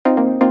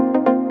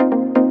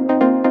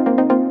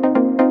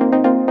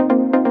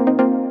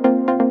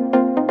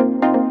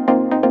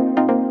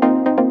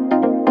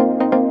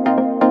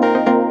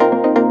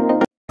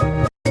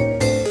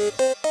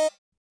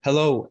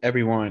Hello,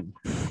 everyone.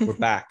 We're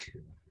back.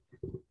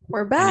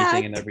 We're Anything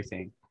back. and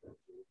everything.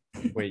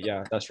 Wait,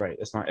 yeah, that's right.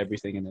 It's not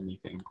everything and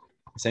anything.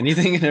 It's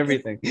anything and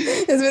everything.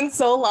 It's been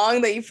so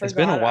long that you It's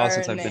been a forgot while our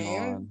since I've been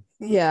name. on.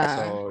 Yeah.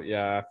 So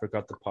yeah, I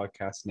forgot the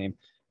podcast name.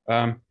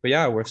 But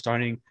yeah, we're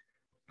starting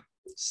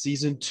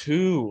season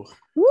 2.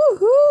 Which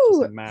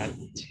is a Woohoo! mad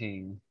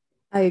thing.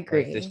 I Like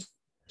agree. this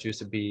used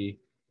to be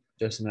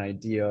just an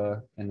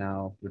idea, and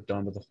now we're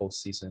done with the whole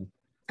season.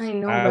 I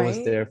know, I was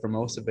right? there for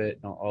most of it,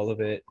 not all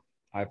of it.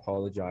 I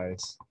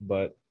apologize,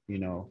 but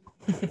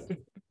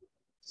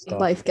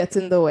stuff. Life gets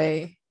in the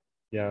way.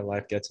 Yeah,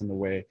 life gets in the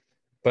way.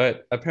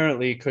 But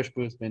apparently,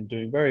 Kushbu's been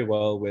doing very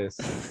well with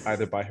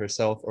either by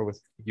herself or with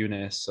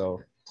Eunice,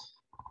 so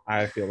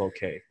I feel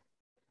okay.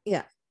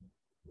 Yeah.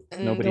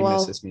 And Nobody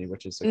misses me,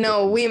 which is a good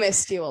no, thing. we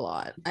missed you a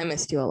lot. I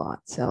missed you a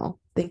lot. So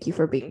thank you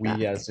for being back.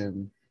 We, as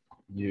in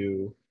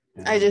you.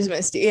 I just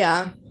missed you.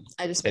 Yeah.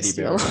 I just Teddy missed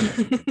you bear. a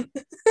lot.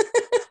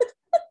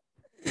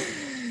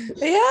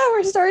 Yeah,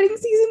 we're starting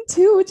season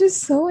 2, which is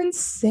so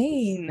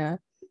insane.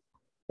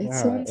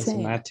 It's so It's a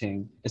insane. mad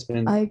thing. It's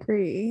been I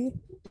agree.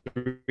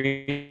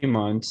 3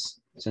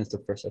 months since the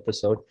first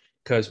episode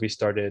because we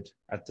started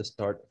at the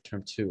start of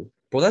term 2.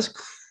 Well, that's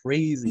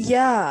crazy.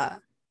 Yeah.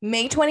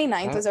 May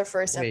 29th was our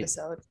first Wait.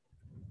 episode.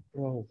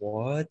 Bro,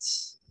 what?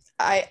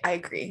 I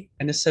agree.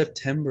 And it's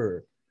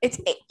September. It's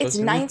it's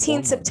gonna be 4 19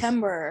 months.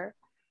 September.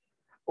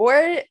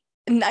 We're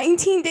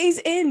 19 days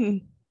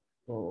in.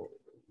 Oh,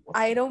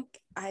 I don't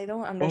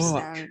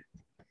understand.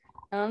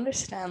 I don't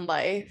understand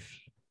life.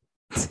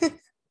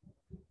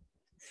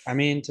 I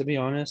mean, to be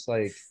honest,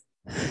 like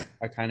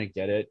I kind of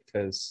get it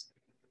because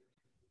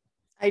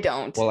I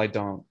don't. I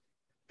don't,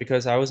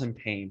 because I was in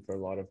pain for a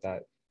lot of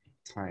that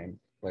time,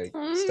 like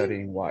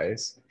studying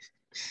wise.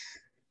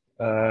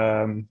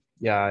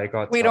 Yeah, I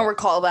got We don't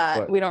recall that.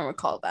 but We don't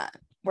recall that.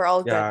 We're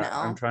all good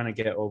now. I'm trying to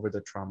get over the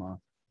trauma,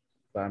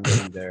 but I'm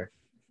getting there.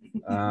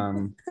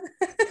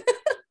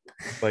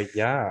 But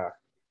yeah,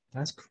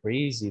 that's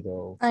crazy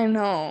though. I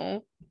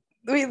know.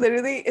 We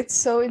literally, it's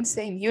so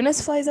insane.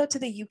 Eunice flies out to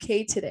the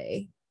UK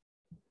today,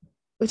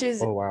 which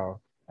is Oh wow.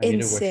 I need to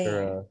wish insane.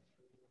 her a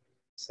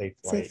safe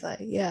flight. Safe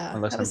flight, yeah.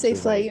 Unless Have I'm a safe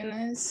too flight, late.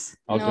 Eunice.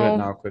 I'll do it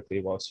now quickly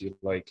whilst you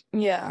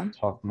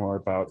talk more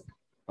about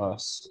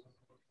us.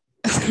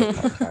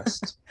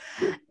 Podcast.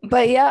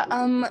 But yeah,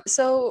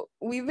 so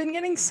we've been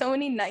getting so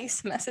many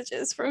nice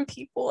messages from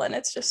people, and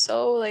it's just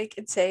so like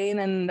insane,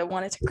 and I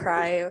wanted to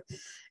cry,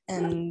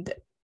 and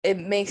it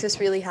makes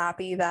us really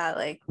happy that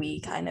like we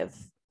kind of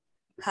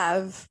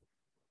have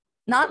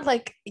not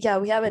like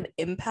we have an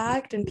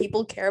impact and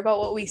people care about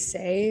what we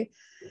say,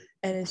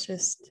 and it's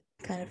just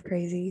kind of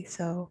crazy.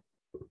 So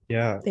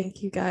yeah,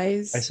 thank you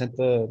guys. I sent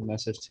the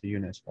message to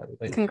Eunice, by the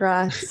way.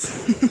 Congrats.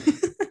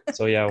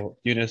 So yeah,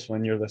 Eunice,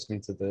 when you're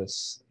listening to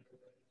this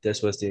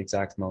was the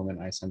exact moment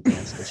I sent the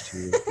message to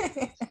you.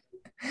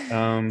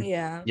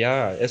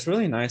 Yeah, it's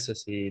really nice to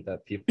see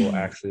that people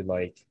actually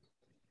like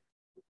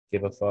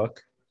give a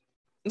fuck.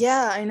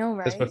 Yeah, I know,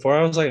 right? Because before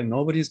I was like,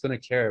 nobody's gonna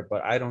care,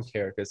 but I don't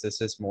care because this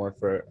is more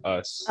for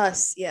us.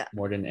 Yeah.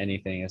 More than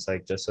anything, it's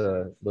like just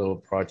a little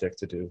project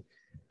to do.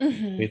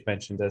 We've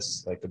mentioned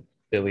this like a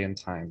billion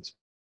times,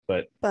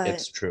 but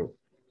it's true.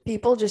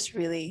 People just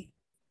really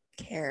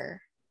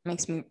care.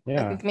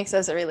 Makes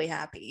us really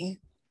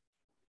happy.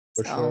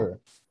 For sure.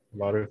 A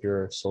lot of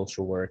your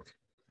social work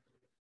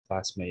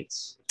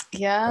classmates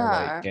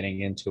are like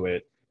getting into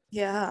it.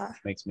 Yeah.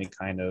 Which makes me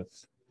kind of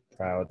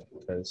proud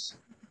because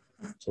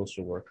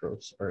social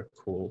workers are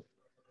cool.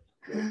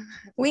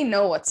 We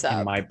know what's up.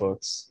 In my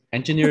books.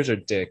 Engineers are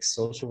dicks.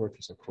 Social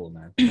workers are cool,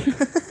 man.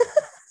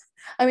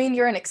 I mean,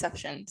 you're an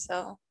exception,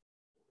 so.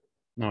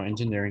 No,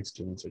 engineering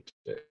students are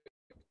dicks.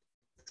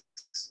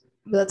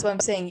 But that's what I'm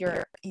saying.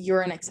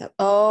 You're an exception.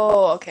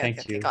 Oh, okay.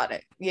 Thank you. Got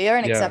it. Yeah, you're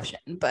an exception,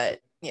 but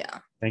yeah.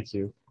 Thank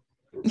you.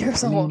 You're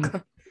so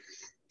welcome.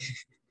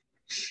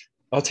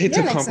 I'll take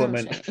the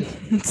compliment.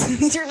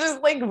 You're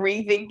just like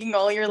rethinking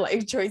all your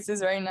life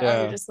choices right now.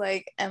 Yeah. You're just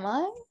like, am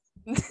I?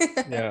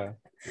 Yeah.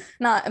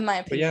 Not in my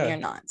opinion, you're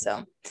not.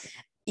 So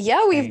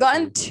yeah, we've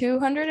gotten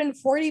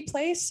 240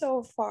 plays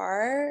so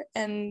far,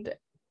 and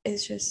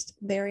it's just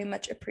very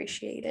much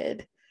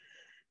appreciated.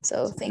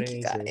 So thank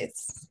you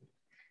guys.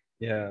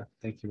 Yeah,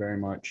 thank you very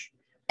much.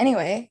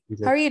 Anyway,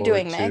 how are you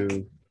doing,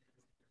 Nick?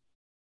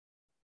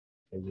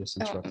 They just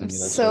interrupted me.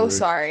 That's so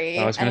sorry.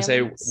 I was gonna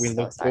say we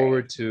look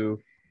forward to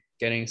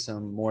getting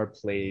some more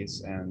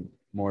plays and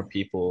more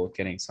people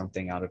getting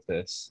something out of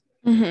this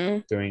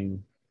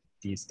during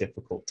these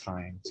difficult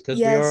times, because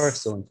we are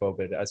still in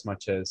COVID, as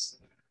much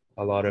as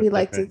a lot of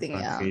different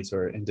countries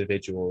or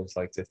individuals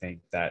like to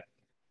think that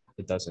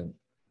it doesn't.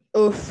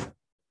 Oof.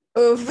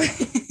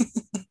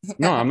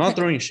 No, I'm not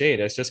throwing shade.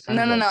 It's just kind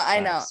of no.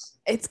 I know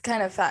it's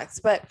kind of facts,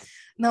 but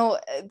no,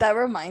 that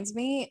reminds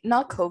me,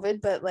 not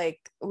COVID, but like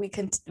we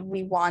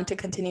want to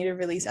continue to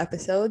release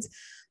episodes,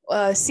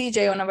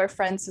 CJ, one of our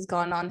friends, has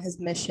gone on his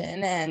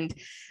mission, and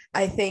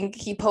I think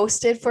he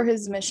posted for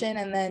his mission,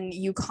 and then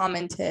you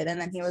commented,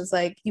 and then he was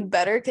like, "You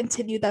better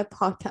continue that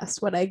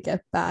podcast when I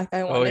get back.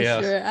 I want to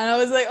hear it." And I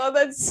was like, "Oh,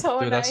 that's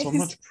so Dude, nice." That's so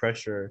much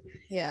pressure.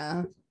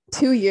 Yeah,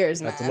 2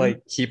 years, I man. have to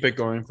like keep it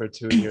going for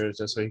 2 years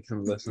just so he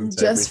can listen to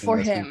just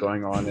everything that's been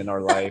going on in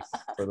our life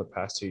for the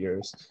past 2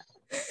 years.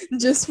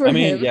 Just for him. I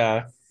mean,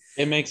 yeah,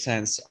 it makes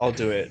sense. I'll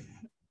do it.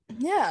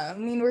 Yeah, I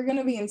mean, we're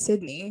gonna be in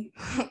Sydney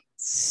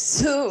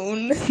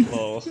soon.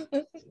 Well,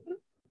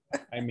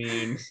 I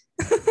mean,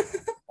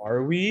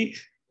 are we?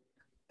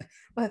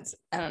 I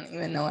don't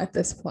even know at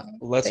this point.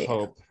 Let's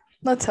hope.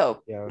 Let's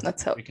hope. Yeah,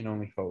 let's hope. We can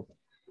only hope.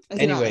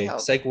 Anyway,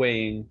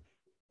 segueing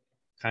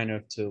kind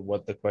of to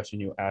what the question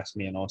you asked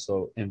me and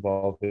also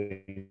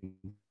involving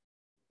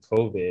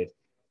COVID,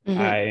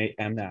 I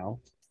am now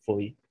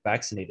fully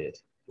vaccinated.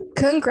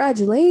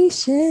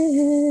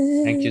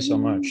 Congratulations. Thank you so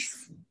much.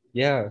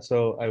 Yeah,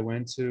 so I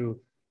went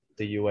to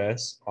the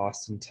US,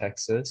 Austin,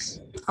 Texas.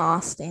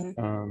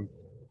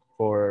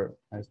 For,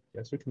 I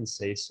guess we can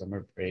say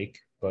summer break,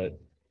 but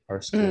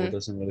our school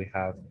doesn't really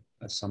have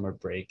a summer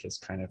break. It's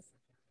kind of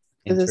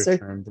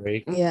interterm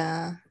break.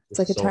 Yeah. It's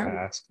like a term.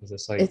 Because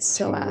it's like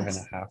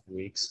 2.5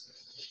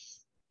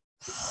 weeks.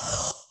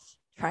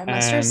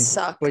 Trimesters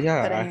suck. But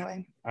yeah,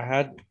 anyway. I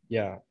had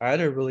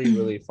a really,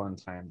 really fun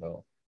time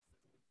though.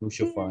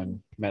 Musha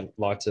fun. Met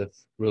lots of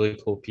really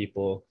cool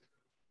people.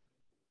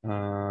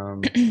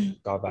 Got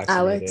vaccinated.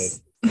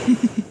 Alex.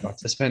 Got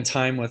to spend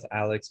time with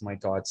Alex, my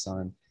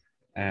godson,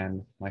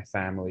 and my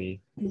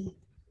family.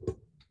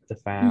 The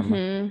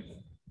fam.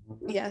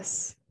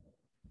 Yes.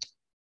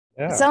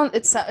 Yeah.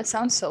 It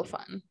sounds so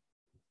fun.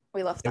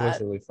 We love that. It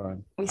was really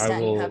fun. I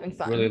will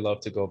really love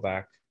to go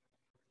back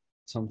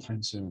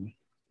sometime soon.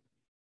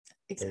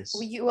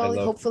 Exactly.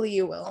 Hopefully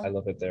you will. I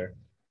love it there.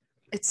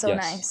 It's so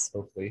nice.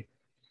 Hopefully.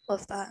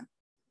 Love that.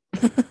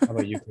 How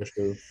about you,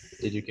 Krishna?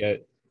 Did you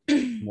get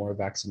more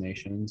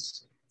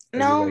vaccinations?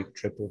 No. Are you like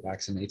triple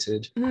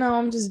vaccinated? No,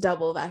 I'm just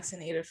double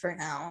vaccinated for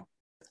now.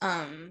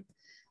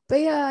 But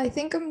yeah, I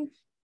think I'm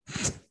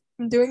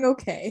doing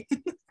okay.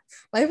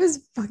 Life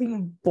is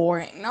fucking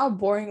boring. Not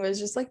boring, but it's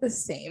just like the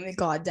same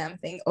goddamn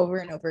thing over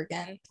and over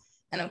again.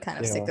 And I'm kind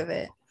of sick of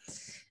it.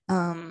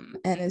 And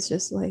it's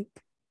just like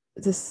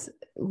this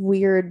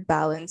weird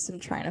balance I'm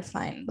trying to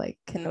find. Like,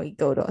 can we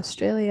go to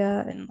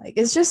Australia? And like,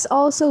 it's just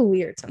all so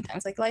weird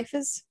sometimes. Like, life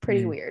is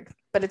pretty weird,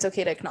 but it's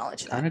okay to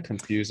acknowledge that. Kind of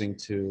confusing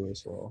too,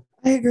 as well.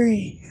 I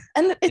agree.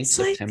 And it's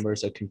like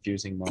September's a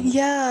confusing month.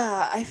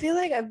 Yeah, I feel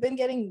like I've been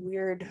getting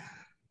weird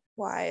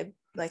vibe,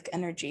 like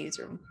energies,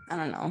 or I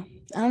don't know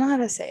how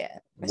to say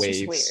it. It's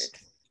just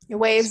weird.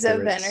 Waves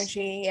Spirits. Of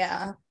energy,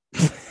 yeah.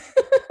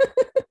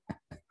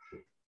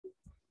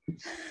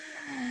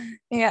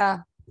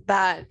 Yeah,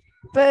 that.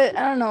 But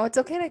I don't know. It's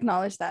okay to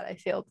acknowledge that. I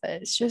feel, but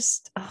it's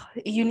just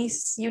uni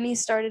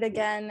started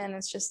again, and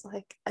it's just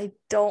like I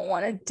don't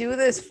want to do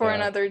this for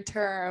another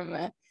term.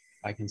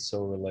 I can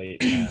so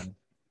relate, man.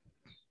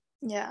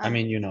 Yeah. I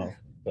mean,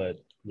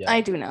 but yeah.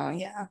 I do know,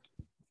 yeah.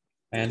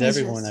 And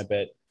everyone, I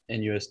bet, in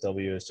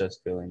USW is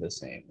just feeling the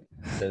same,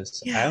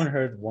 because I haven't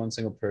heard one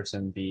single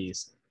person be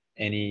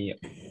any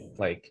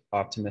like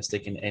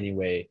optimistic in any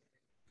way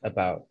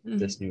about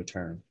this new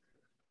term,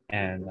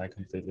 and I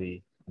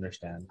completely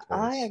understand.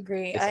 I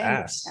agree. I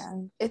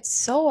understand. It's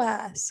so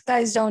ass.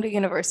 Guys, don't do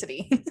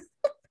university.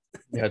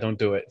 Yeah, don't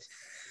do it.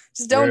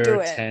 Just don't do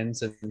it.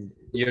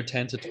 Year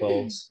 10 to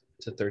 12s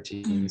to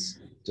 13s,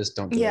 just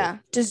don't do it. Yeah,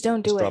 just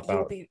don't do it. Drop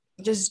out.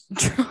 Just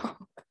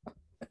drop.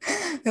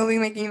 You'll be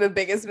making the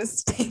biggest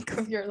mistake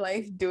of your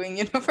life doing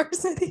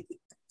university.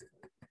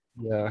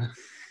 Yeah.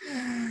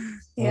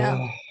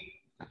 Yeah.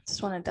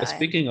 Just want to die. But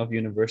speaking of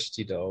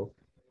university, though,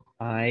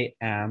 I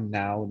am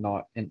now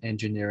not an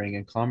engineering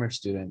and commerce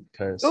student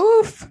because,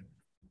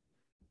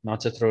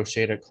 not to throw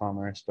shade at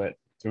commerce, but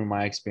through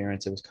my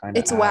experience, it was kind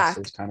of whack.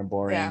 It was kind of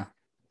boring. Yeah.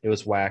 It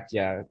was whack.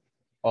 Yeah.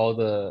 All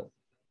the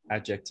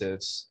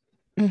adjectives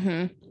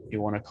you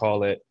want to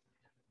call it.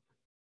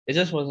 It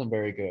just wasn't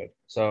very good.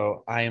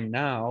 So I am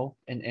now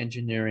an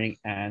engineering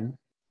and,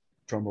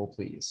 drumroll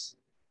please.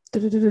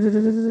 That's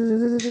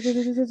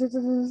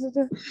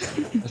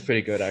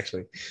pretty good,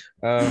 actually.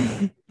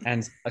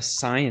 And a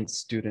science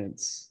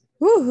student.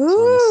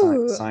 Woohoo! So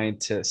I'm a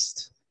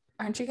scientist.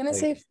 Aren't you gonna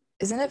say?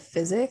 Isn't it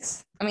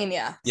physics? I mean,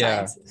 yeah.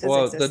 Yeah. Science,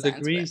 well, the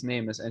degree's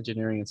name is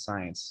engineering and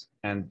science,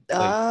 and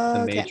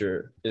the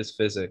major is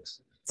physics.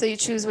 So you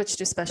choose which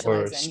to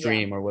specialize in, or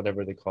stream, or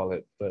whatever they call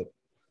it. But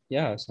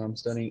yeah, so I'm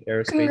studying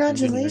aerospace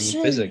engineering and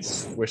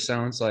physics, which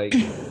sounds like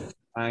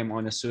I'm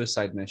on a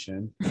suicide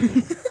mission.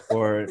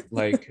 Or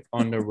like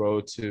on the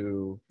road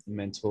to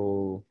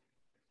mental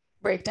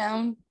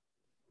breakdown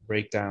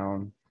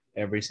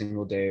every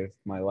single day of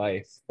my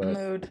life.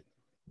 But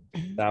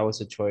that was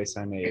a choice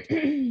I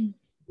made.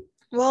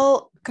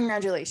 Well,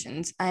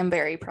 congratulations. I'm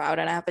very proud,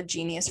 and I have a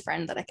genius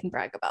friend that I can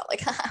brag about.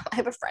 Like, I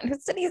have a friend who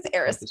studies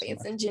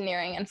aerospace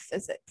engineering and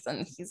physics,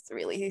 and he's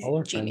really all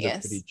our genius.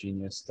 Friends are pretty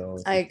genius, though.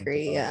 I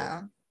agree.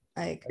 Yeah,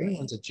 I agree.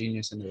 Everyone's a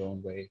genius in their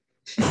own way.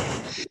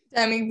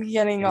 I mean,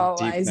 getting all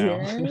deep wise now.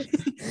 here.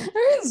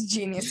 Everyone's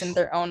genius in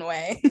their own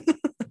way.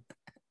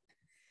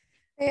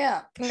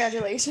 Yeah,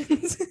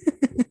 congratulations.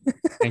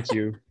 Thank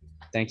you.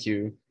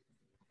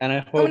 And I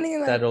hope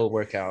that'll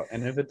work out.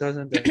 And if it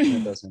doesn't, then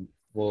it doesn't.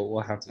 We'll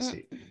have to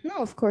see. No,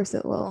 of course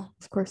it will.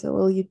 Of course it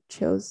will. You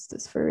chose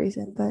this for a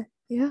reason, but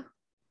yeah,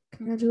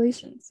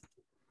 congratulations.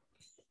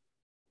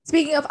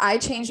 Speaking of, I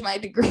changed my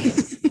degree.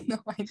 No,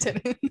 I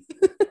didn't.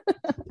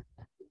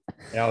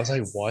 Yeah, I was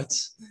like, what?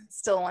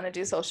 Still want to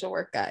do social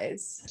work,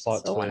 guys.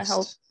 Plot still want to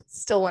twist. help.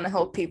 Still want to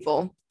help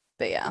people.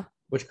 But yeah.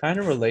 Which kind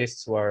of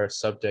relates to our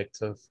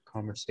subject of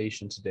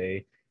conversation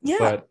today.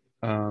 Yeah.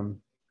 But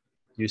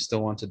you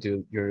still want to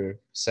do your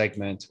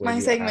segment where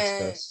ask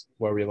us,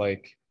 where we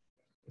like,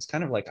 it's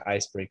kind of like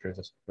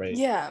icebreakers, right?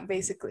 Yeah,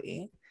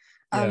 basically.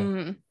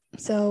 Yeah.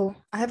 So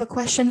I have a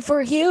question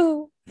for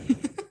you.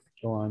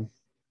 Go on.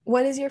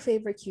 What is your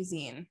favorite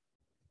cuisine?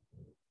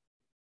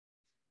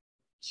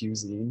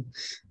 Cuisine.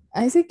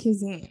 I say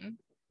cuisine.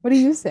 What do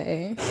you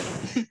say?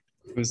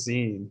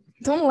 Cuisine.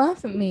 Don't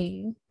laugh at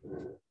me.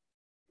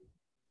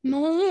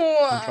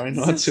 No. I'm trying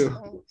not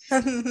to.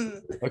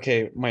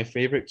 Okay, my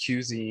favorite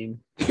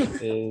cuisine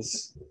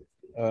is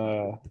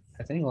I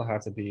think it'll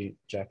have to be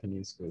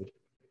Japanese food.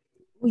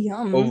 Oh,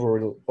 yum.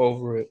 Overally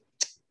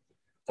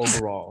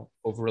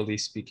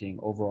speaking.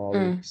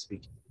 Overally.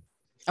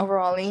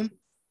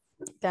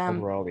 Damn.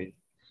 Overally.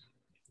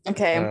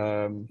 Okay.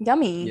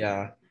 Yummy.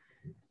 Yeah.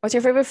 What's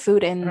your favorite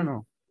food in I don't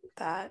know.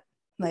 that?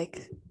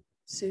 Like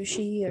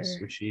sushi or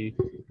sushi,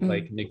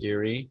 like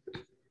nigiri.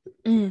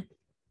 I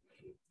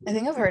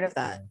think I've heard of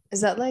that.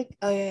 Is that like,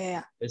 oh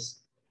yeah.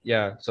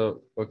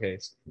 So okay.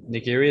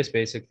 Nigiri is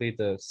basically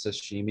the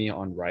sashimi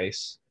on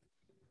rice.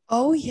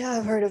 Oh yeah,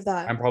 I've heard of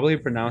that. I'm probably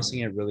pronouncing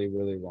it really,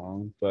 really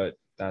wrong, but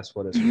that's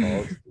what it's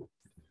called.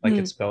 Like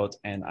it's spelled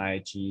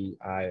Nigiri.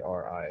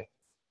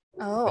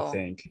 Oh. I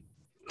think.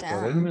 Damn.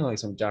 So there's gonna be like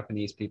some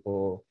Japanese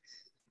people.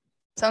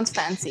 Sounds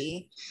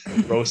fancy.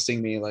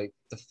 Roasting me like,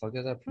 the fuck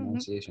is that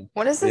pronunciation?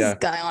 What is this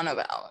guy on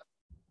about?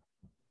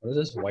 What is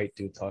this white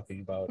dude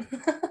talking about?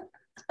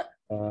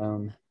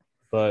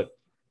 But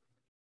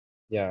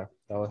yeah,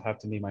 that would have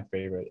to be my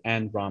favorite.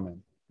 And ramen.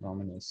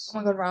 Ramen is. Oh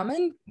my god,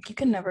 ramen? You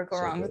can never go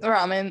wrong with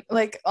ramen.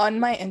 Like on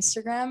my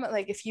Instagram,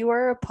 like if you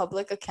are a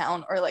public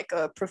account or like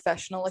a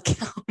professional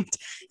account,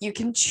 you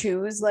can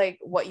choose like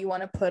what you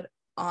want to put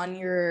on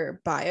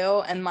your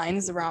bio, and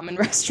mine's the ramen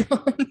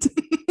restaurant.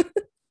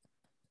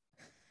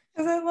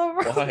 Because I love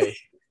ramen. Why?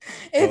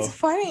 It's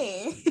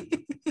funny.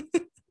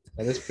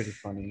 That is pretty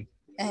funny.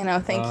 I know,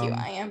 thank you.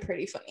 I am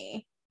pretty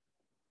funny.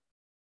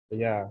 But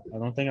yeah, I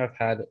don't think I've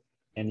had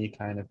any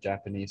kind of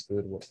Japanese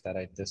food that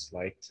I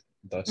disliked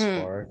thus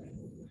far.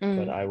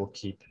 But I will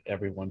keep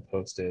everyone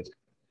posted.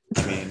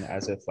 I mean,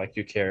 as if like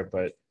you care,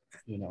 but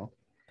you know.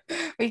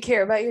 We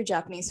care about your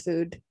Japanese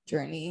food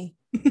journey.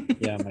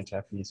 Yeah, my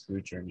Japanese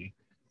food journey.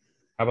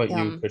 How about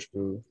you,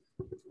 Kushbu?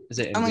 Is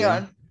it Indian? Oh my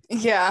god.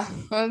 Yeah.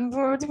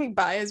 We're to be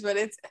biased, but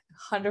it's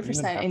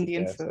 100%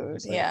 Indian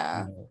food. Like,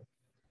 yeah. You know,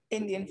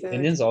 Indian food.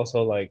 Indian's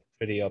also like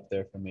pretty up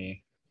there for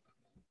me.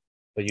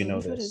 But you know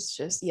this. Indian food is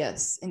just,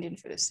 yes, Indian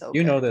food is so good.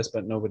 You know this,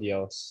 but nobody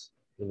else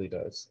really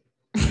does.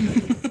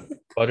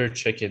 Butter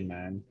chicken,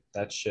 man.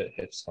 That shit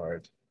hits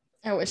hard.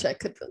 I wish I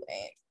could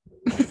relate.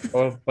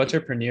 Or butter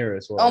paneer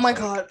as well. Oh my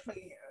god,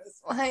 paneer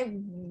is my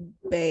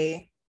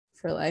bae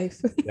for life.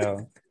 Yeah.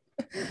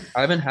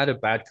 I haven't had a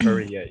bad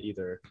curry yet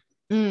either.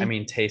 I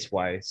mean,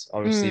 taste-wise,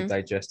 obviously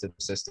digestive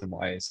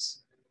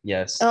system-wise,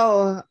 yes.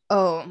 Oh,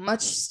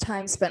 much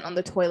time spent on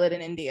the toilet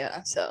in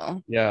India,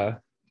 so. Yeah.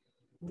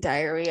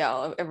 Diarrhea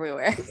all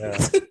everywhere. Yeah.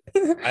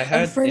 I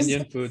had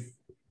Indian food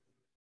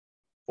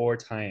 4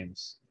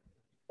 times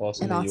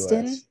whilst in the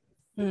Austin? US.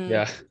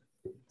 Yeah.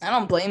 I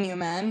don't blame you,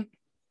 man.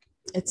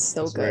 It's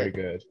so good. Very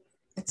good.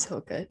 It's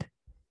so good.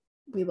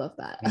 We love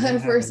that. Our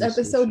first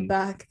episode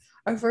back.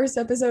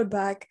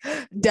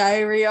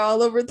 Diarrhea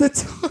all over the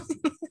toilet.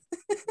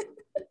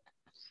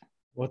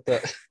 What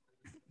the?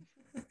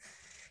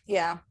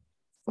 Yeah.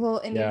 Well,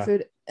 Indian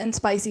food and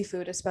spicy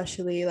food,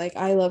 especially. Like,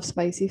 I love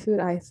spicy food.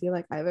 I feel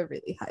like I have a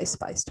really high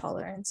spice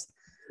tolerance.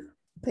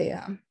 But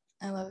yeah,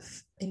 I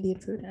love Indian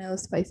food and I love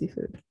spicy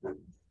food.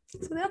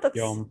 So yeah,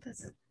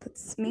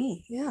 that's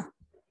me. Yeah.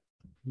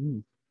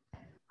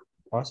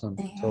 Awesome.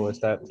 So is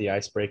that the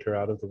icebreaker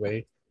out of the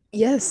way?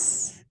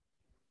 Yes.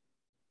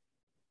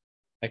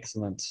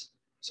 Excellent.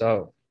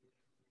 So,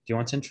 do you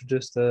want to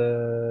introduce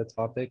the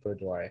topic or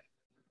do I?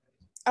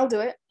 I'll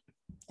do it.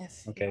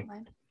 If you don't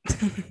mind.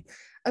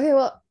 Okay,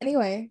 well,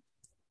 anyway,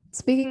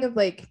 speaking of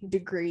like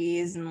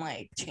degrees and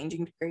like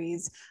changing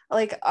degrees,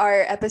 like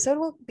our episode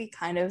will be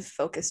kind of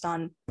focused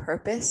on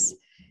purpose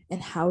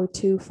and how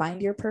to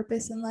find your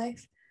purpose in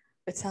life.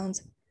 It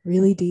sounds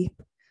really deep,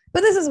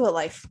 but this is what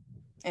life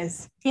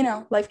is. You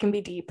know, life can be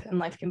deep and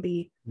life can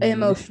be an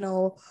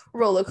emotional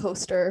roller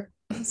coaster.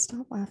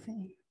 Stop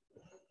laughing.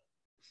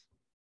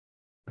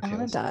 Okay, I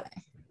want to die.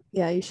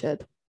 Yeah, you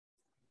should.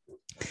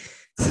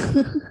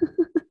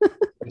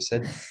 I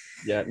said,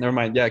 yeah, never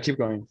mind. Yeah, keep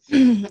going.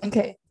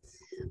 Okay.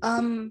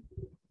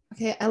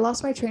 Okay, I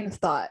lost my train of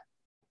thought.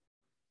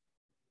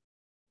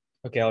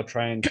 Okay, I'll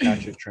try and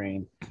catch your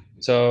train.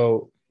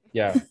 So,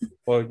 yeah.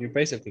 Well, you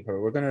basically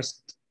covered. We're gonna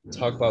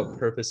talk about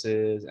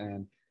purposes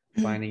and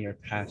finding your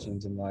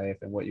passions in life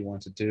and what you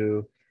want to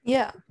do.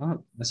 Yeah.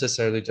 Not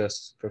necessarily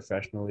just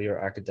professionally or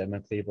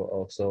academically, but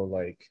also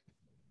like,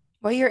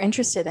 What you're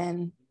interested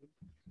in.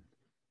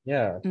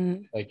 yeah,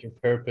 Mm. like your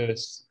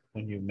purpose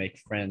when you make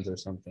friends or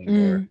something,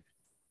 or Mm.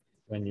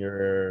 when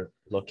you're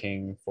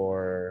looking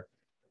for,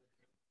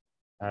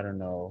 I don't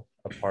know,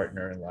 a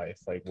partner in life.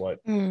 Like,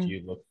 what do Mm.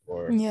 you look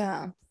for?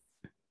 Yeah.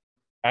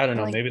 I don't Or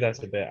know. like Maybe that's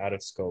a bit out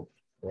of scope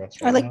for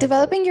us or right like now, but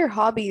developing your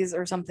hobbies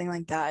or something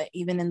like that,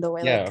 even in the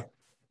way yeah, like,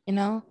 you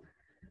know?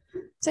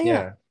 So yeah,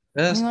 yeah.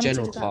 we That's wanted to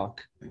general do that.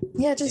 talk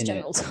Yeah, just in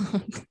general it.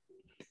 talk.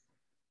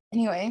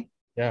 Anyway,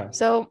 Yeah.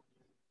 so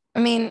I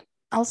mean,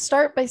 I'll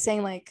start by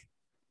saying like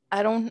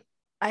I don't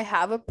I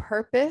have a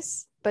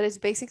purpose, but it's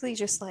basically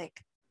just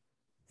like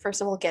first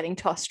of all getting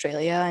to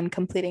Australia and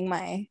completing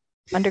my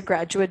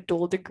undergraduate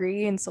dual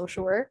degree in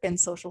social work and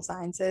social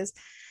sciences.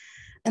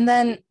 And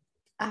then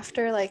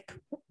after like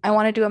I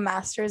want to do a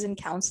master's in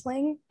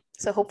counseling.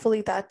 So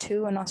hopefully that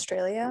too in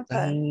Australia.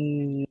 But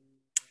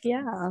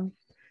yeah.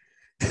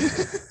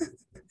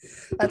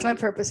 That's my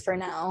purpose for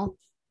now.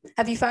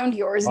 Have you found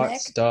yours, Hot Nick?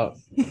 stuff.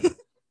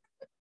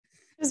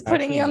 Just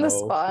putting Actually, you on the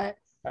no. spot.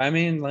 I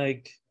mean,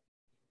 like,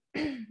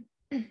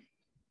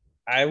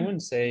 I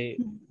wouldn't say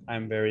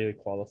I'm very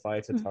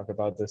qualified to talk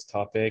about this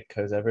topic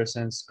because ever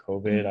since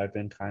COVID, I've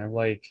been kind of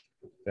like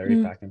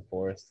very back and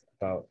forth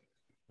about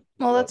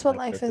Well, that's what what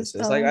my life is, purpose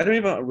is. Like, though. I don't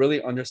even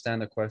really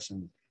understand the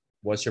question,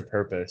 what's your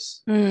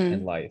purpose in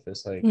Mm. life?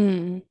 It's like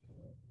Mm.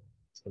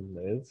 to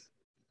live.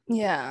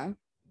 Yeah.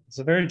 It's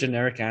a very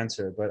generic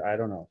answer, but I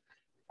don't know.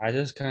 I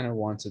just kind of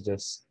want to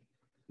just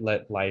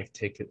let life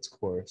take its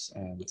course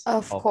and Of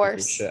I'll figure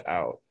course. shit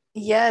out on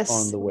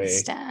Yes, the we way.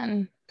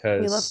 stand. We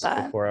love Because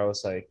that. before I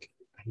was like,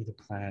 I need to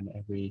plan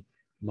every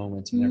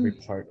moment and every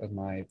Mm. part of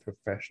my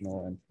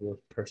professional and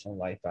personal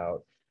life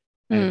out.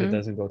 And if it Mm.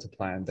 doesn't go to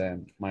plan,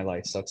 then my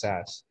life sucks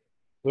ass,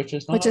 which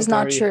is Which not a is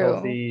not very true.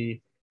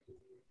 healthy.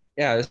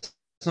 Yeah, it's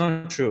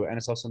not true, and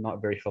it's also not a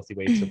very healthy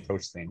way to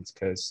approach things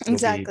because you'll be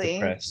Exactly.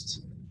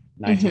 depressed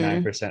Mm-hmm.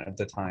 99% of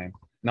the time.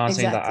 Not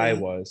saying that I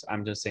Exactly. was.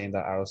 I'm just saying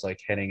that I was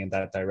like heading in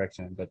that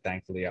direction, but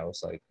thankfully I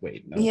was like,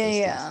 wait, no, Yeah, this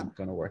yeah. isn't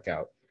gonna work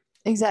out.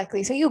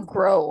 Exactly. So you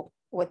grow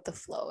with the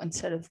flow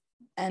instead of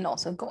and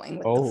also going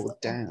with the Oh, flow.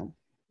 damn.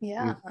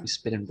 Yeah. You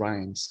spit in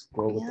rhymes,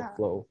 grow with the Yeah.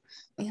 flow.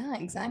 Yeah,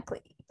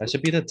 exactly. That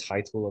should be the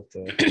title of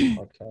the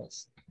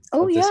podcast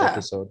Oh of this yeah.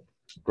 episode.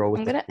 Grow with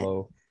I'm the gonna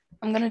flow.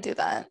 I'm gonna do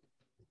that.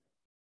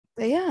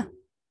 But yeah,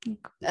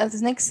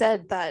 as Nick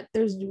said, that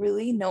there's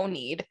really no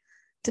need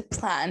to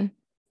plan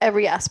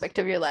every aspect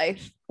of your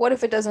life. What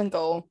if it doesn't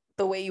go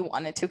the way you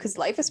want it to? Because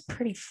life is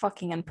pretty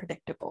fucking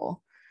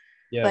unpredictable.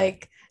 Yeah.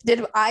 Like,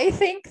 did I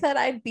think that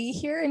I'd be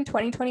here in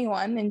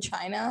 2021 in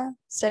China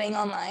studying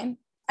online?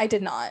 I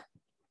did not.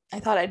 I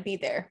thought I'd be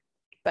there,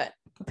 but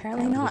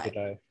apparently Neither not. did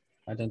I.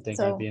 I didn't think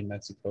I'd be So, in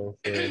Mexico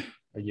for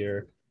a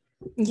year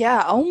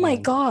yeah. Oh my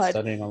and God.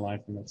 studying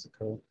online from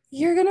Mexico.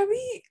 You're gonna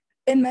be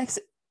in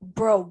Mexico.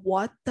 Bro,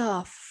 what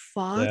the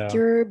fuck? Yeah.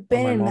 You've On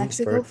been my in mom's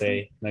Mexico for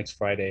birthday next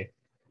Friday.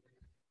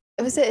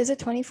 is it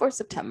 24th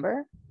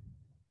September?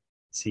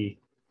 See.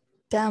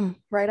 Damn,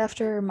 right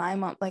after my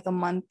mom, like a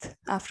month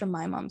after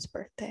my mom's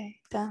birthday.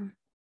 Damn.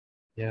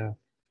 Yeah.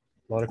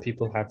 A lot of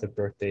people have their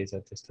birthdays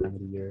at this time of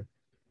the year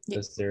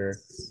because they're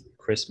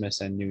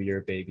Christmas and New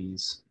Year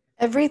babies.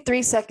 Every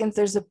 3 seconds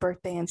there's a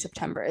birthday in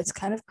September. It's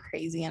kind of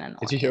crazy and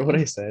Did you hear what I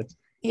annoying. said?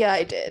 Yeah,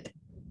 I did.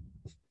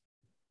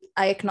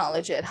 I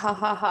acknowledge it. Ha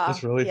ha It's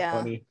ha. really Yeah.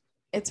 funny.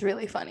 It's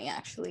really funny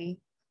actually.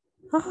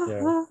 Ha ha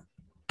Yeah. ha.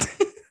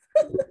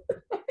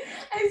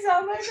 I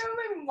sound like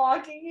I'm like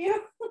mocking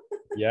you.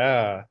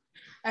 Yeah.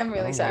 I'm I really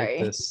don't like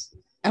sorry. this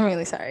I'm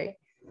really sorry.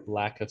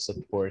 lack of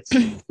support.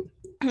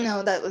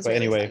 No, that was But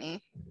really anyway,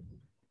 funny.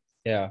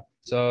 yeah.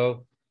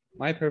 So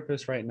my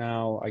purpose right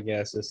now, I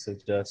guess, is to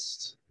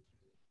just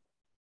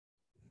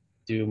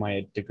do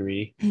my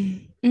degree.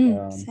 But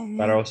I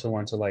Same. also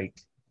want to like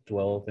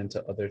delve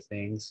into other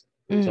things.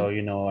 So,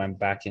 Mm, I'm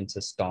back into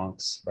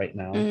stonks right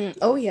now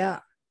oh yeah.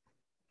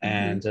 Mm-hmm.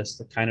 and just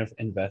the kind of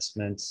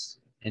investments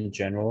in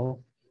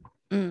general,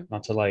 Mm,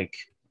 not to like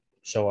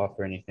show off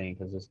or anything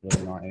because there's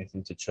really not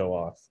anything to show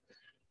off.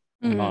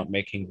 I'm mm. not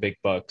making big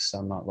bucks.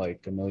 I'm not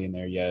like a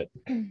millionaire yet.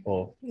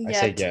 Well, I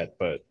say Yet. yet,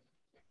 but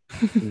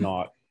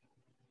not.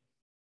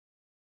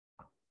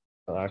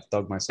 I've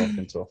dug myself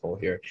into a hole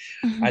here.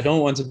 I don't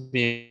want to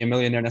be a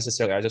millionaire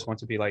necessarily. I just want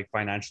to be like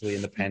financially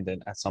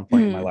independent at some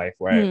point in my life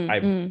where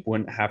I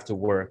wouldn't have to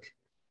work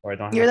or I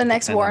don't You're have the to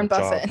next depend on Warren a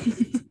job.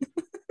 Buffett.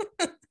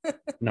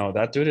 No,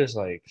 that dude is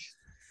like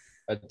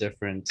a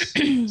different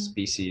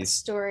species.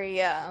 Story,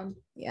 yeah.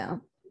 Yeah.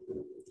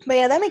 But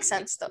yeah, that makes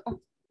sense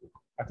though.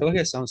 I feel like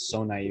I sound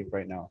so naive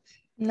right now,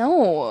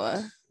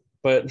 No.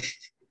 but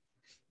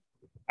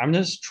I'm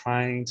just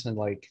trying to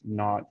like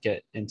not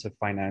get into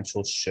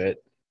financial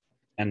shit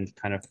and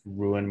kind of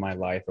ruin my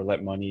life or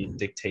let money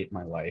dictate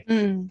my life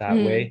that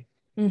way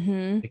Mm-hmm.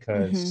 Mm-hmm.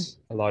 because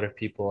a lot of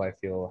people I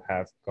feel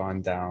have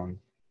gone down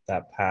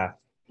that path.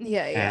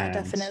 Yeah, and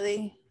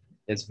definitely.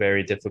 It's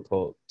very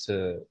difficult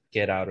to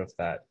get out of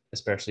that,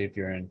 especially if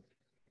you're in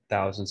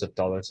thousands of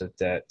dollars of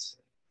debt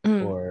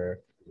or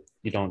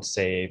you don't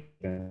save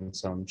and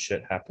some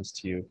shit happens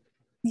to you.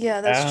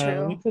 Yeah, that's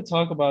true. We could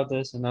talk about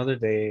this another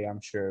day,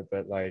 I'm sure,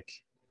 but like,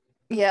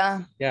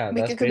 yeah,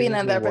 that's could be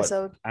another basically what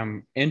episode.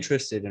 I'm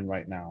interested in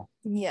right now.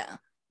 Yeah.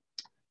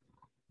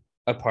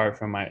 Apart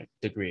from my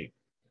degree.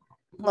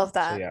 Love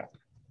that. So yeah.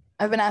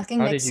 I've been asking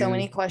Nick so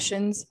many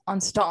questions on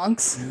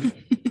stonks.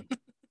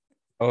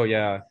 Oh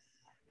yeah.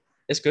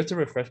 It's good to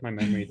refresh my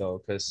memory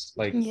though, because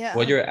like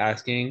what you're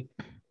asking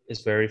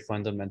is very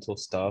fundamental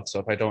stuff. So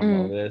if I don't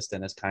know this,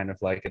 then it's kind of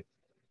like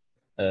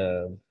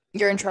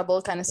you're in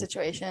trouble kind of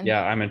situation.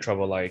 Yeah, I'm in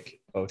trouble. Like,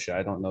 oh shit,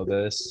 I don't know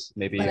this.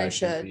 Maybe I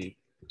shouldn't be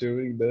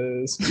doing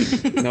this.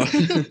 No,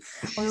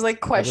 I was like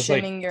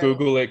questioning your.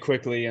 Google it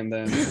quickly and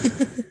then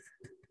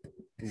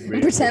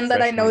pretend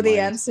that I know the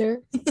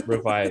answer.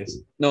 Revise.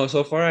 No,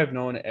 so far I've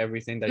known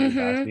everything that you've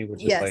asked me,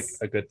 which is like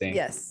a good thing.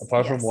 Yes.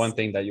 Apart from one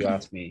thing that you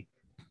asked me.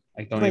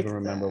 I don't even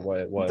remember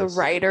what it was. The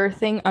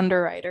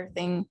underwriter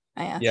thing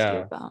I asked you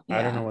about. Yeah,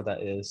 I don't know what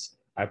that is.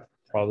 I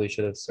probably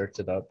should have searched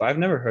it up, but I've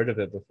never heard of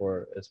it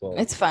before as well.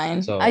 It's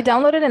fine. So I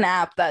downloaded an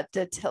app that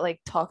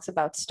like talks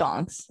about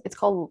stonks. It's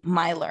called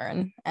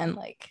MyLearn, and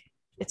like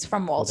it's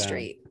from Wall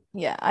Street.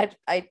 Yeah,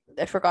 I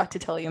forgot to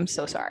tell you. I'm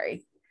so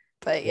sorry,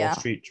 but yeah. Wall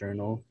Street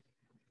Journal.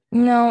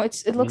 No,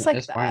 it looks like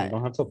it's that. Fine. You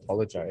don't have to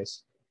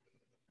apologize.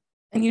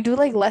 And you do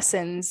like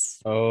lessons.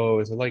 Oh,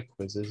 is it like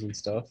quizzes and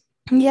stuff?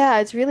 Yeah,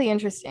 it's really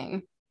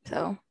interesting.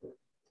 So.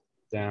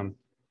 Damn.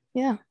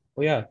 Yeah.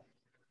 Well, yeah.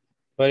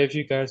 But if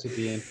you guys would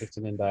be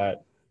interested in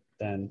that,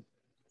 then,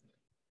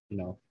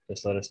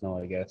 just let us know,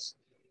 I guess.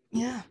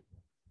 Yeah.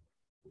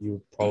 You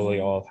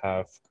probably all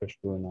have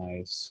Kushbu and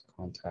I's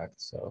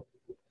contact, so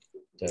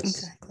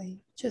just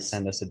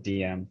send us a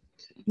DM.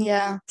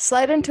 Yeah.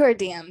 Slide into our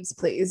DMs,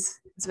 please.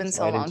 It's been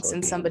so long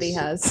since somebody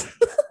has.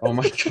 Oh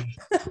my God.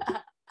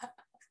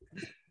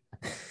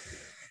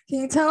 Can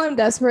you tell I'm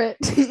desperate?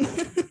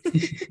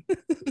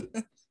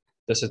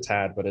 Just a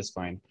tad, but it's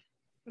fine.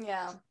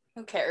 Yeah.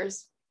 Who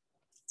cares?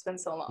 It's been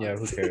so long. Yeah,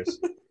 who cares?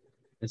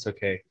 It's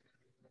okay.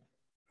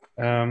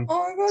 Oh my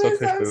God, that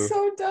sounds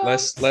so dumb.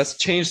 Let's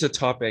change the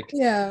topic.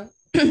 Yeah.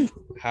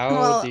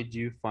 How did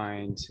you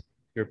find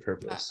your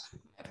purpose?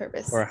 My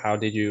purpose. Or how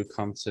did you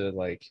come to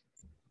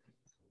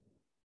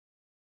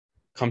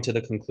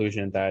the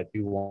conclusion that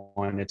you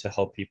wanted to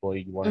help people,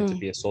 you wanted to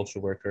be a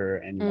social worker,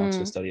 and you wanted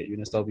to study at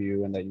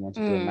UNSW, and that you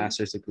wanted to do a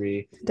master's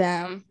degree.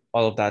 Damn.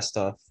 All of that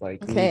stuff,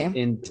 like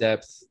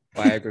in-depth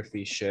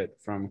biography shit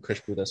from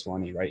Kushbu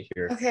s2e01 right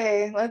here.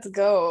 Okay, let's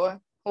go.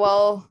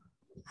 Well,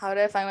 how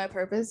did I find my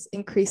purpose?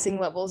 Increasing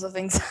levels of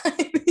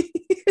anxiety.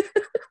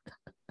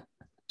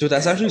 Dude,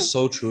 that's actually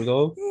so true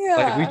though. Yeah.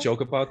 Like we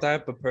joke about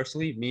that, but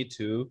personally, me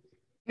too.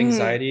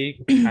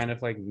 Anxiety kind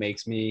of like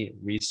makes me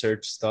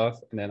research stuff,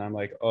 and then I'm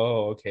like,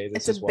 oh, okay,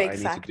 this is what I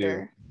need to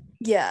do.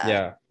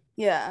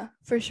 Yeah,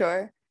 for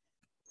sure.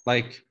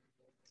 Like,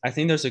 I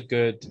think there's a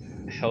good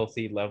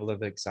healthy level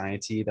of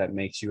anxiety that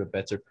makes you a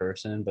better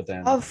person, but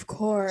then of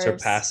course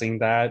surpassing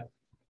that,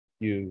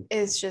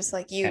 it's just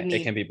like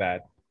it can be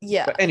bad.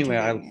 Yeah. But anyway,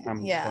 I'm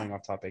going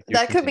off topic.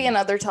 That could be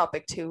another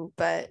topic too,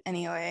 but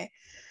anyway.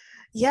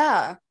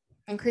 Yeah.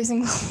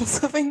 Increasing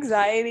levels of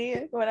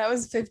anxiety when I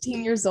was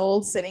 15 years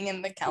old, sitting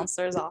in the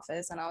counselor's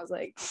office, and I was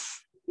like,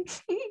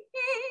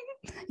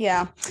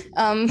 yeah,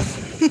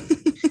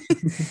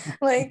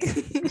 like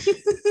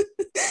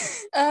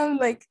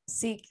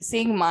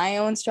seeing my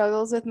own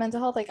struggles with mental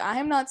health. Like,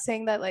 I'm not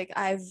saying that like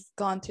I've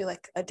gone through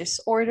like a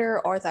disorder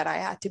or that I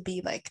had to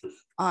be like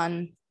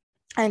on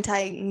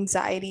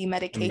anti-anxiety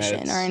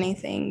medication or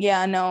anything.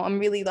 Yeah, no, I'm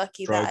really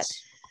lucky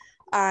drugs,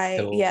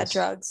 that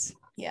drugs.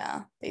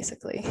 Yeah,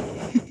 basically.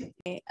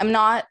 I'm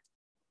not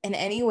in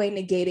any way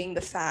negating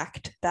the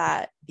fact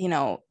that,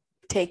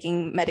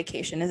 taking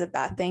medication is a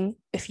bad thing.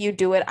 If you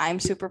do it, I'm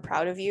super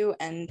proud of you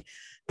and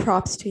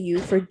props to you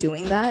for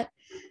doing that.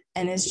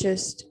 And it's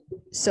just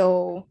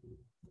so,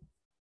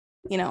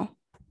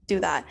 do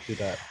that.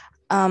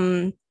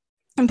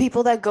 And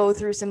people that go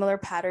through similar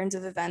patterns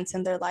of events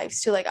in their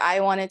lives too. Like, I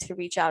wanted to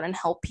reach out and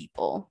help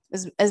people,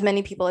 as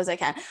many people as I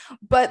can.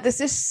 But this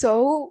is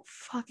so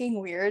fucking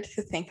weird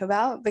to think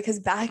about, because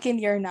back in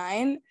year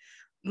 9,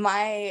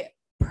 my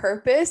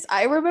purpose,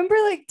 I remember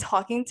like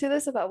talking to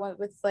this about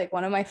with like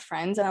one of my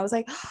friends, and I was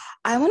like,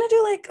 I want to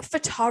do like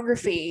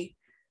photography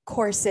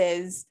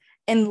courses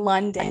in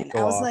London.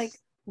 I was like,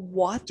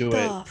 what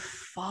the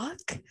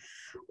fuck?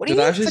 What do you mean?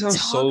 That actually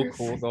sounds so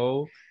cool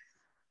though.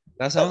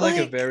 That sounds like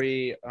a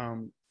very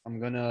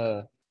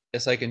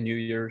it's like a new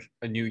year,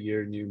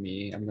 new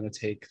me. I'm gonna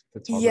take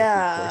photography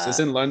courses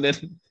in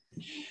London.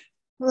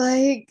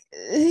 Like,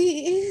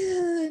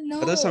 no.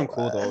 That does sound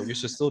cool though. You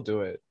should still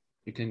do it.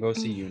 You can go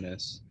see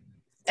Eunice.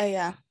 Oh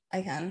yeah,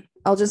 I can.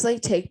 I'll just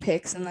like take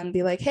pics and then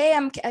be like, hey,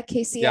 I'm at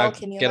KCL. Yeah,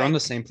 can you get on the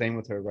same plane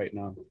with her right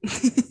now?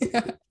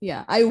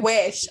 Yeah, I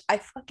wish. I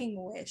fucking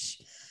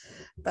wish.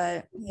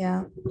 But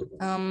yeah.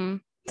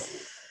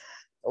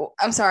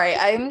 I'm sorry.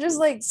 I'm just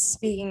like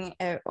speaking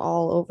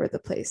all over the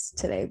place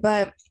today,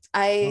 but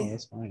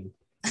That's fine.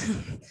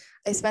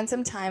 I spent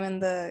some time in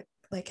the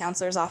like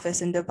counselor's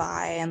office in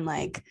Dubai, and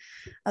like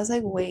I was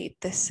like, wait,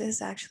 this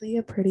is actually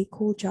a pretty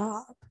cool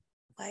job.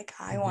 Like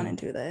I want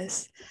to do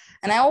this.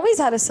 And I always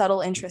had a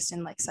subtle interest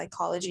in like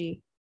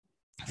psychology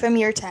from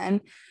year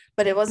 10,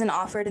 but it wasn't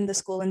offered in the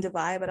school in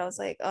Dubai. But I was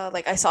like, oh,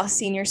 like I saw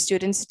senior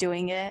students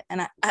doing it.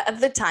 And at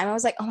the time I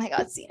was like, oh my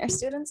God, senior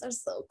students are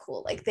so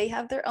cool. Like they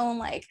have their own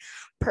like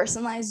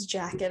personalized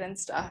jacket and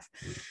stuff.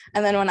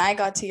 And then when I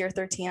got to year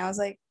 13, I was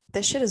like,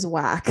 this shit is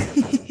whack.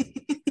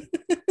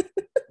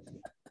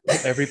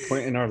 At every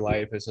point in our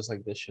life, it's just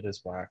like, this shit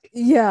is whack.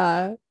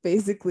 Yeah,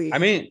 basically. I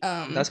mean,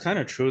 that's kind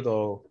of true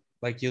though.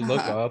 Like you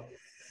look up.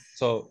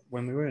 So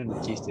when we were in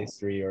Key Stage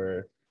 3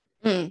 or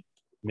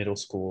middle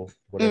school,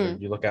 whatever,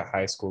 you look at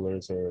high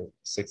schoolers or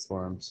sixth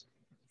formers.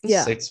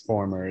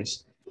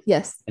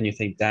 Yes. And you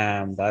think,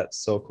 damn, that's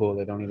so cool.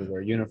 They don't need to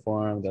wear a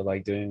uniform. They're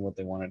like doing what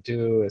they want to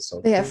do. It's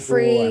so they cool. Have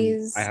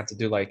freeze. I have to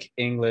do like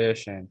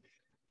English and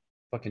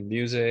fucking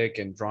music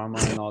and drama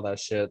and all that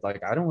shit.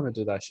 Like, I don't want to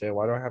do that shit.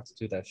 Why do I have to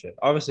do that shit?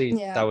 Obviously,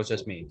 that was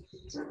just me.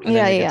 And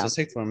then you get to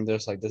sixth form,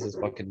 there's like, this is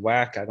fucking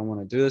whack. I don't want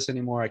to do this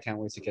anymore. I can't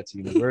wait to get to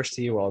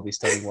university where I'll be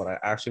studying what I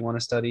actually want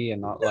to study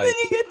and not like. And then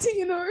you get to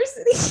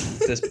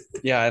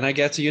university. And I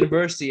get to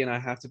university and I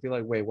have to be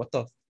like, wait, what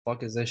the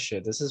fuck is this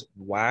shit? This is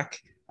whack.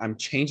 I'm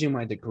changing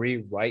my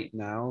degree right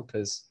now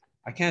because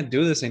I can't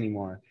do this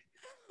anymore.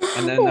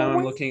 And then now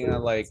I'm looking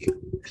at like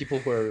people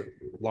who are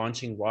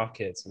launching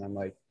rockets and I'm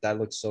like, that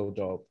looks so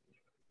dope.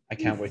 I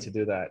can't wait to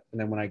do that.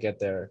 And then when I get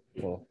there,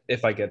 well,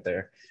 if I get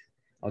there,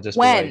 I'll just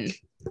be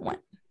like,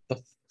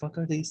 the fuck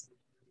are these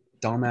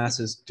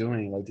dumbasses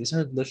doing? Like, these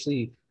are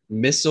literally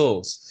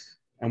missiles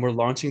and we're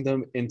launching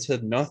them into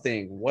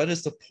nothing. What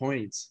is the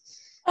point?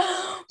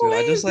 Dude,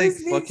 I just like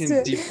fucking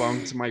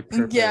debunked my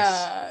purpose.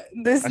 Yeah,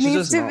 this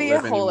needs to be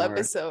a whole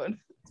episode.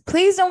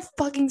 Please don't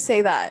fucking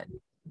say that.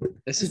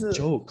 It's a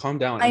joke. Calm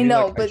down. I mean,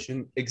 know, like, but I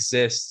shouldn't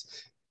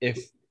exist if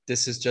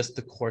this is just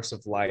the course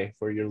of life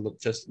where you're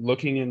just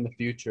looking in the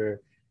future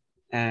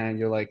and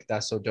you're like,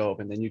 that's so dope.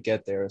 And then you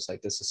get there, it's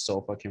like, this is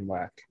so fucking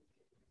whack.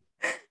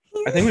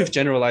 I think we've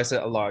generalized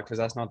it a lot because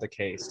that's not the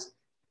case.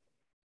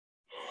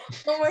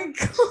 Oh my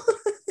God.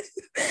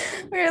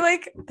 We're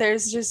like,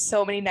 there's just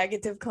so many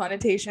negative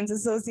connotations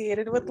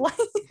associated with life.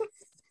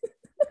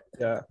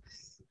 Yeah.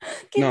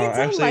 Can you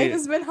tell life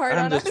has been hard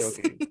on us?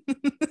 Joking.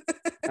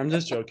 I'm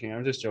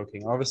just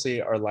joking.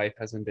 Obviously, our life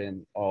hasn't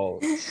been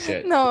all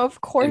shit. No, of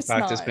course not.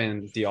 In fact, it's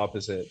been the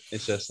opposite.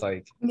 It's just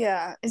like...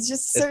 Yeah, it's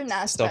just certain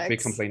aspects. Stuff we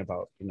complain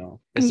about, you know?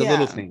 It's the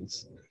little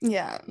things.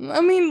 Yeah, I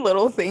mean,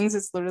 little things.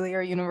 It's literally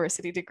our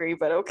university degree,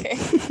 but okay.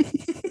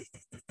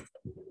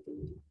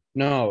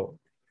 No,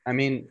 I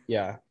mean,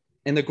 yeah.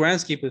 In the grand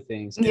scheme of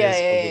things, it is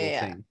a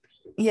little thing.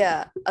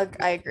 Yeah,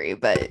 I agree,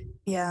 but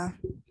yeah.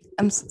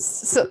 I'm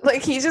so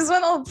like, he just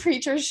went all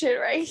preacher shit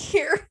right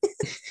here.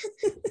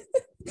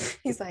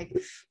 He's like,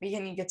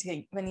 when you get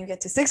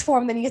to sixth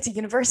form, then you get to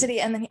university,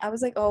 and then I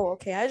was like, oh,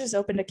 okay, I just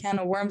opened a can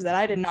of worms that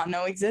I did not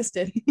know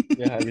existed.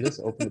 Yeah, you just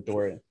open the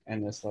door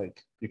and it's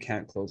like you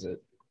can't close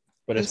it,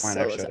 but it's fine.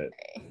 I've shut it.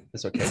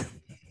 It's okay.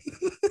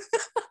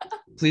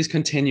 Please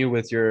continue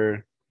with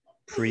your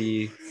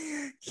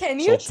Can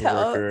you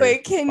tell?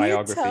 Wait, can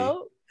you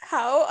tell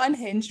how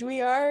unhinged we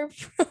are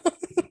from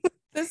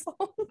this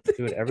whole thing?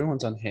 Dude,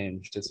 everyone's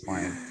unhinged. It's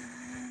fine.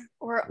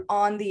 We're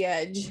on the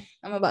edge.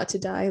 I'm about to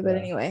die, but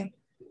anyway.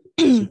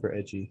 Super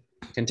edgy.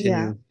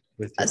 Continue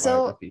with your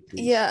biography,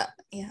 please. Yeah.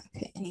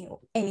 Okay.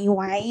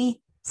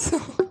 Anyway.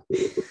 So,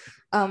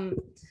 and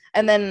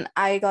then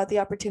I got the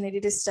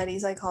opportunity to study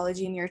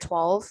psychology in year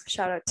 12.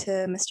 Shout out to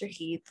Mr.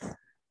 Heath,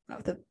 one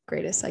of the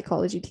greatest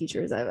psychology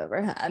teachers I've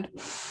ever had.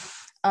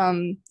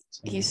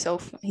 He's so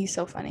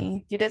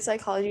funny. You did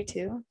psychology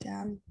too?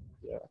 Damn.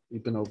 Yeah,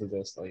 we've been over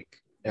this like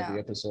every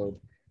episode.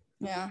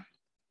 Yeah.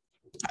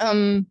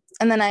 And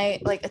then I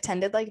like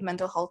attended like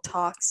mental health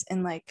talks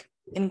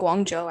in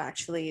Guangzhou,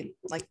 actually,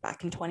 like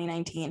back in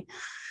 2019,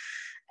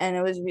 and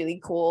it was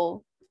really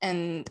cool.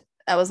 And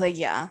I was like,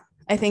 yeah,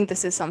 I think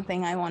this is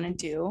something I want to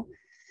do.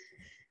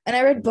 And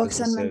I read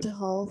books on mental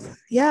health.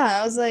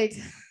 Yeah, I was like,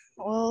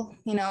 well,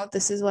 you know,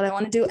 this is what I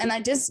want to do. And I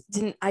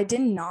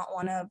did not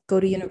want to go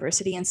to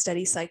university and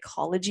study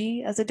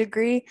psychology as a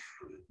degree,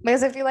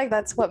 because I feel like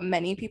that's what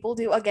many people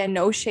do. Again,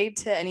 no shade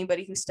to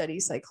anybody who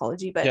studies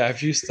psychology, but yeah,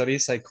 if you study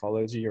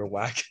psychology, you're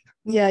whack.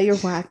 Yeah, you're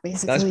whack,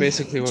 basically. That's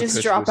basically what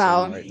just drop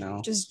out right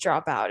now. Just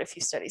drop out if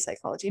you study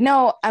psychology.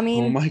 No, I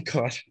mean, oh my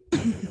God.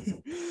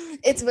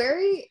 it's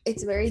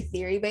very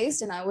theory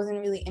based, and I wasn't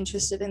really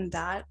interested in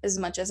that as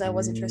much as I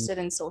was interested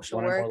in social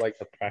work. More like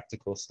the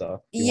practical stuff.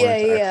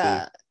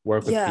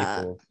 Work with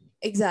people.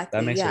 Exactly.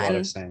 That makes a lot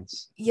of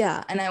sense.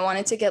 Yeah, and I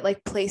wanted to get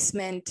like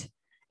placement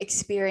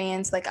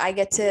experience. Like I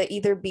get to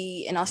either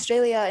be in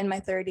Australia in my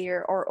third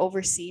year or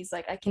overseas.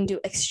 Like I can do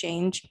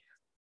exchange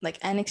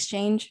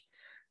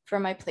for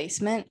my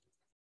placement.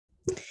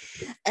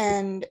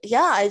 And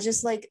yeah, I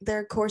just like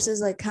their courses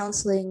like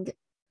counseling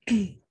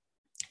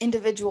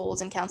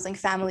individuals and counseling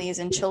families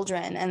and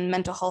children and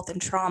mental health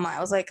and trauma. I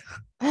was like,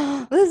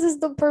 oh, this is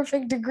the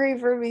perfect degree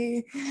for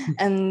me.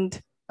 And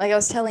like I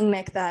was telling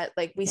Nick that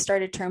like we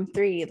started term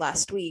 3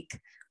 last week.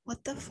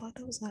 What the fuck?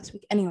 That was last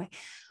week. Anyway,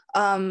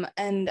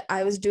 and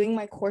I was doing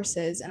my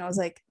courses and I was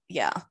like,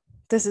 yeah,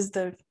 this is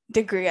the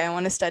degree I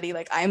want to study.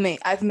 Like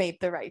I've made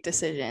the right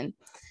decision.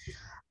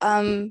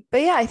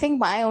 But yeah, I think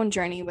my own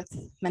journey with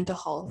mental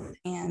health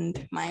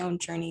and my own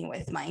journey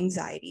with my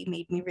anxiety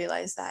made me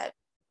realize that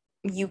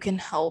you can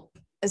help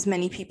as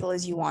many people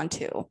as you want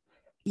to,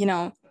 you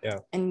know, yeah,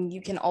 and you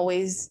can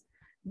always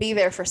be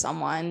there for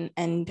someone.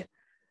 And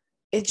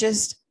it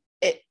just,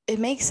 it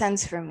makes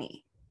sense for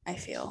me, I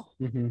feel.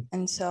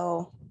 And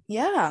so,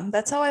 yeah,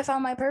 that's how I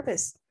found my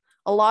purpose.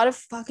 A lot of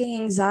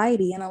fucking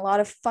anxiety and a lot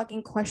of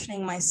fucking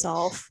questioning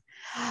myself.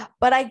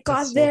 But I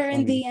got there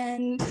in the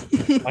end.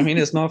 I mean,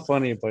 it's not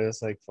funny, but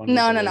it's like funny.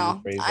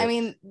 No. I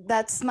mean,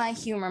 that's my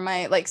humor.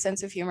 My like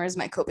sense of humor is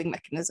my coping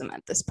mechanism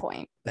at this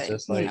point. But, it's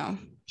just like, you know,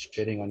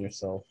 shitting on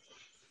yourself.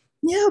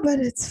 Yeah, but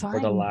it's fine.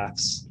 For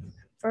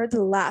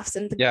the laughs.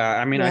 And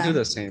yeah, I mean, I do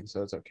the same,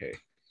 so it's okay.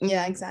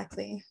 Yeah,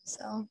 exactly.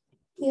 So,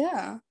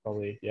 yeah.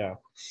 Probably, yeah.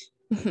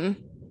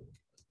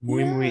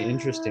 Muy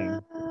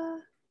interesting.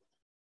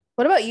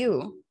 What about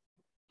you?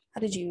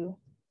 How did you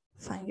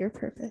find your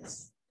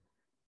purpose?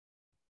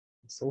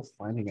 I'm still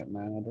finding it,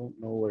 man. I don't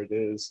know where it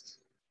is.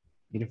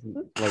 You need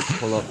to like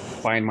pull up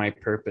Find My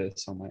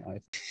Purpose on my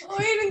iPhone. Oh,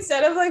 wait,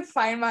 instead of like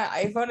Find My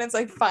iPhone, it's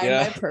like Find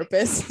My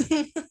Purpose.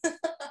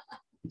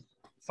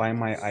 Find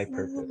My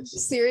iPurpose.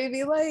 Siri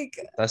be like,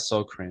 that's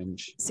so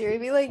cringe. Siri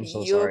be like,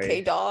 so you sorry.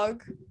 Okay,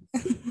 dog?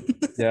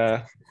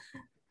 Yeah.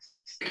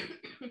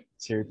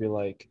 Siri be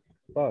like,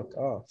 fuck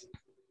off.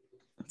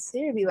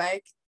 Siri be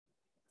like,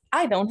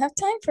 I don't have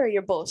time for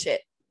your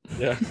bullshit.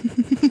 Yeah.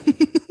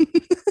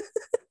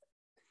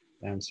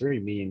 Damn, Siri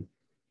mean.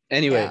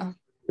 Anyway,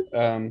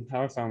 how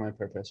I found my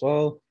purpose.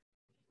 Well,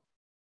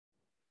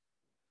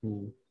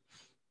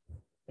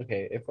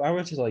 okay, if I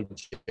were to like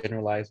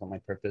generalize what my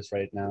purpose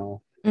right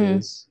now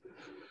is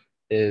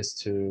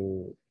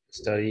to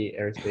study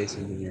aerospace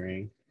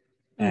engineering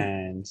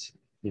and,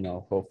 you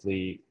know,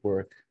 hopefully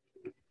work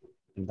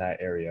in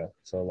that area.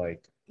 So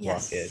like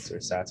rockets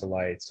or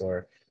satellites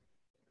or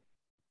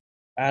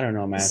I don't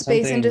know, man.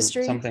 Space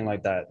industry? Something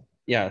like that.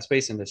 Yeah,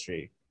 space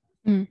industry.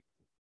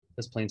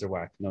 Those planes are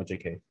whack. No,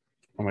 JK.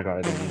 Oh my god,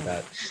 I didn't need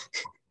that.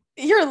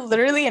 You're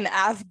literally an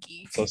AV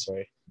geek. So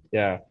sorry.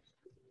 Yeah.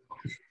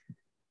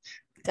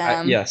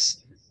 Damn.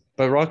 Yes.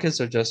 But rockets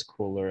are just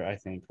cooler, I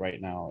think,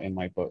 right now in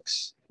my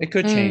books. It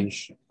could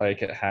change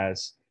like it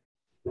has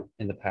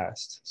in the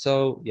past.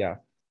 So yeah.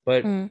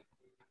 But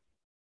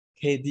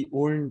okay, the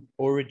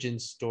origin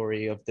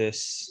story of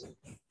this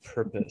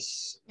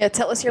purpose. Yeah,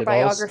 tell us your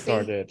biography.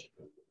 All started,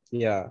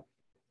 yeah.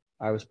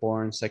 I was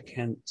born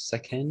second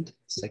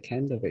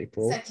of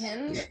April.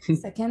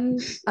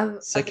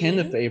 Second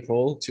of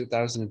April,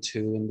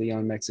 2002 in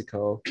Leon,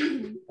 Mexico.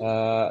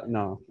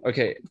 No.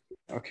 Okay,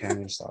 I'm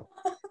gonna stop.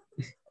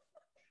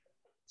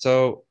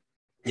 So,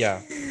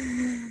 yeah.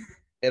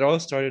 It all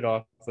started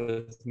off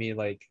with me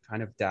like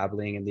kind of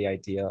dabbling in the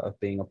idea of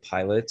being a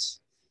pilot.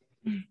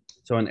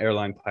 So an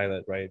airline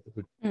pilot, right?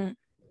 Who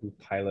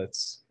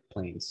pilots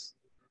planes.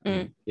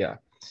 Yeah.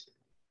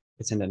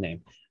 It's in the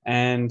name.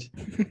 And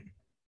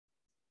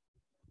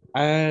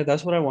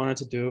that's what I wanted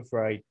to do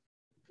for, I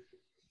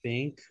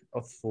think,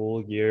 a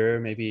full year,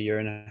 maybe a year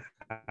and a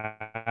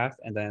half.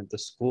 And then the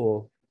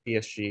school,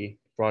 ESG,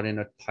 brought in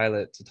a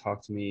pilot to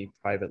talk to me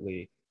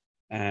privately.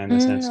 And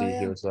essentially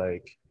he was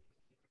like,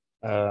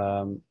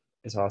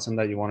 it's awesome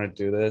that you want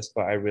to do this,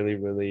 but I really,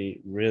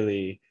 really,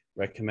 really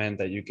recommend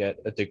that you get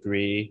a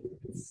degree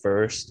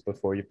first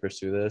before you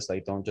pursue this.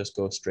 Like, don't just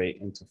go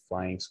straight into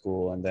flying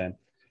school and then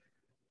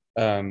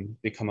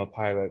become a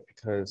pilot,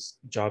 because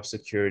job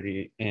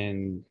security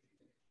in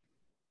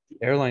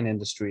the airline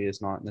industry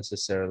is not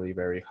necessarily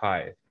very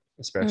high,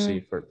 especially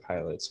for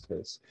pilots,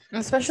 because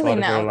especially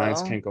now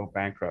airlines can go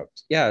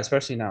bankrupt. Yeah,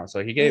 especially now.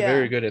 So he gave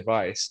very good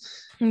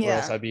advice, or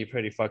else I'd be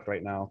pretty fucked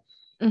right now.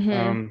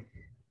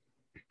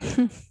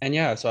 And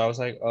yeah, so I was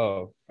like,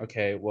 oh,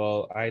 okay,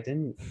 well, I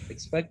didn't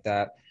expect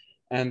that.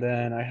 And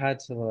then I had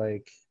to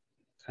like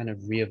kind of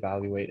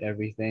reevaluate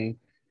everything.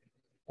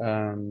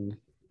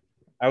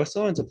 I was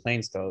still into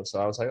planes though, so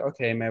I was like,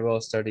 okay, maybe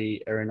I'll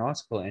study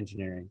aeronautical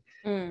engineering,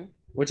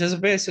 which is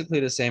basically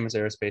the same as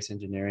aerospace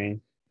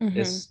engineering.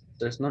 There's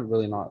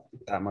not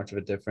that much of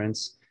a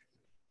difference.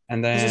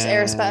 And then it's just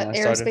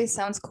aerospace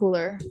sounds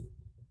cooler.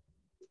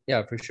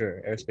 Yeah, for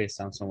sure. Aerospace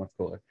sounds so much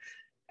cooler.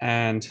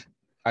 And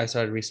I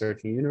started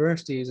researching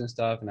universities and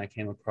stuff, and I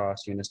came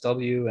across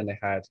UNSW, and they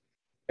had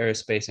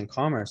aerospace and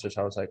commerce, which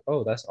I was like,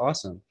 oh, that's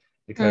awesome,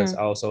 because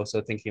I was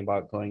also thinking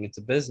about going into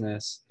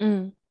business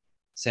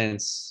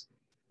since,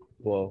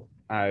 well,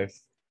 I've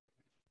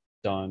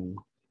done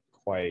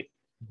quite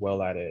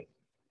well at it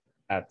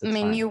at the time.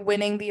 I mean, you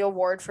winning the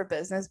award for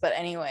business, but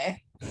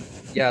anyway.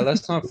 Yeah,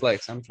 let's not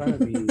flex. I'm trying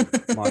to be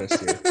modest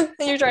here.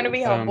 You're trying to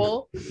be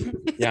humble.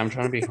 Yeah, I'm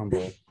trying to be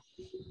humble.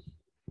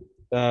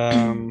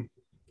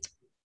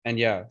 And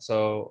yeah,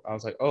 so I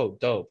was like, oh,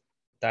 dope.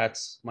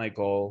 That's my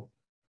goal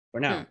for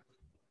now.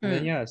 And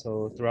then yeah,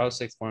 so throughout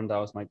sixth form, that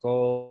was my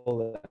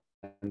goal.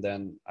 And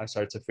then I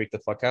started to freak the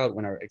fuck out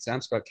when our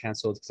exams got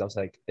canceled because I was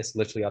like, it's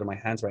literally out of my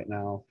hands right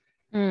now.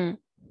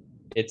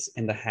 It's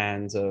in the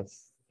hands of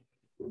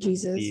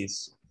Jesus.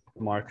 These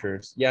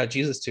markers. Yeah,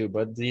 Jesus too,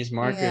 but these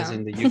markers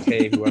in the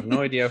UK who have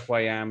no idea who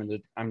I am,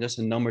 and I'm just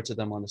a number to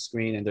them on the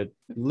screen, and they're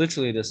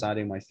literally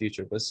deciding my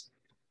future. But it's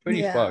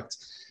pretty fucked.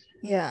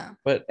 Yeah.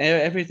 But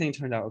everything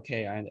turned out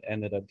okay. I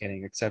ended up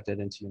getting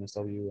accepted into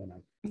UNSW, and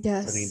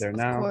I'm studying there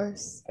now. Of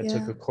course. I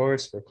took a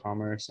course for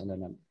commerce, and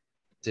then I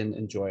didn't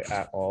enjoy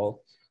at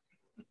all.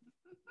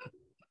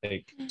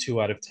 Like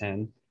 2 out of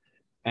 10.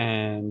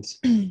 And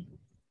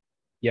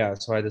yeah,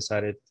 so I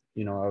decided,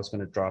 I was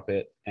going to drop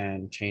it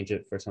and change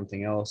it for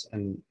something else.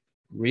 And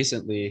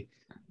recently,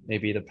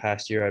 maybe the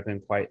past year, I've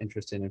been quite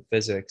interested in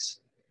physics.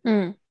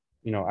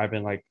 I've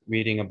been like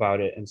reading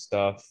about it and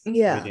stuff.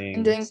 Reading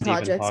and doing Stephen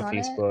projects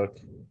Hawking's on it. book,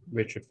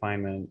 Richard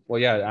Feynman. Well,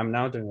 yeah, I'm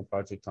now doing a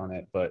project on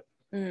it, but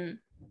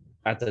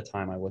at the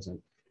time I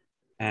wasn't.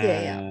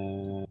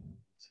 And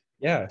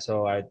yeah,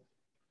 so I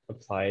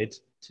applied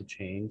to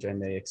change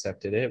and they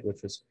accepted it,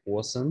 which was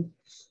awesome.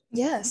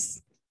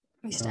 Yes,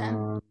 we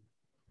stand.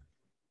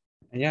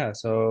 And yeah,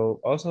 so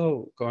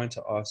also going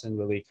to Austin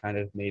really kind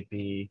of made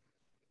me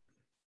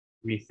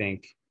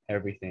rethink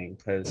everything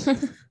because,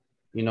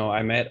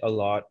 I met a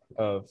lot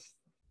of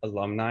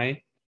alumni.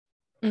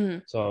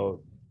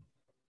 So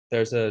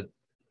there's a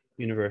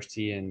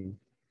university in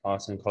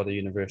Austin called the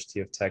University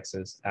of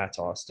Texas at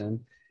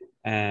Austin.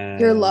 And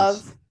your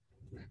love.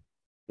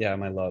 Yeah,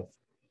 my love.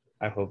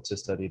 I hope to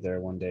study there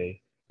one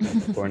day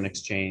for an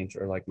exchange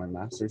or like my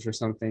master's or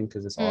something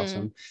because it's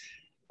awesome.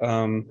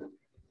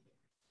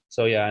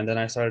 So yeah, and then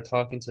I started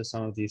talking to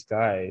some of these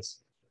guys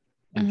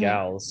and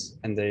gals,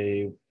 and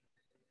they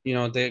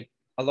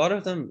a lot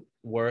of them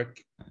work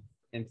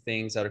in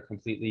things that are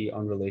completely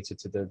unrelated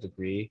to their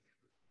degree.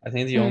 I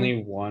think the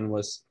only one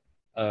was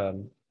a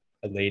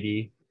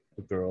lady,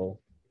 a girl.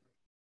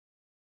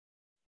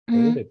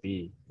 What would it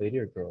be? Lady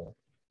or girl?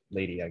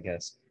 Lady, I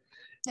guess.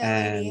 Yeah,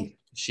 and lady.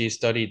 She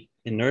studied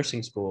in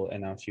nursing school,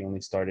 and now she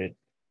only started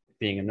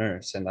being a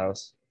nurse, and that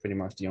was pretty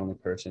much the only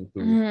person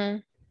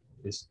who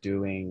is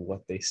doing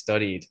what they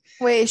studied.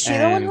 Wait, is she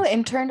the one who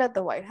interned at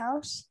the White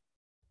House?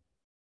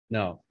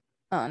 No.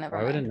 Oh, never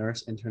Why mind. would a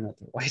nurse intern at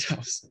the White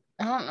House?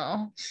 I don't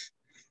know.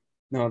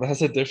 No,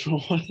 that's a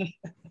different one.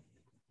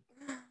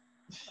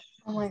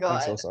 Oh my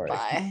god. I'm so sorry.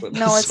 Bye.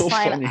 No, it's so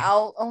fine. Funny.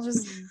 I'll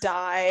just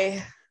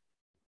die.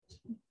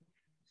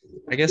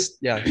 I guess,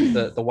 yeah,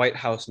 the White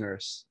House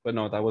nurse, but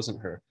no, that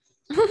wasn't her.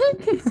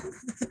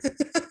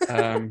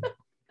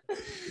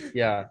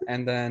 Yeah,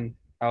 and then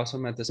I also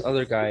met this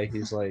other guy.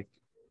 He's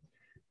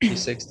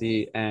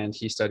 60 and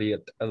he studied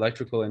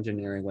electrical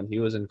engineering when he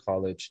was in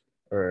college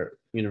or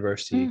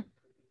university.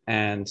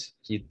 And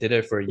he did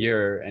it for a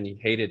year and he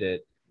hated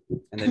it.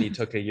 And then he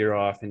took a year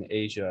off in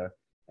Asia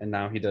and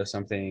now he does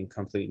something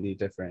completely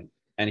different.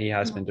 And he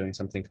has been doing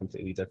something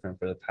completely different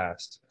for the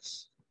past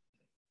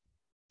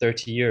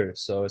 30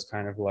 years. So it's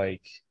kind of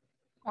like,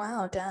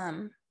 wow,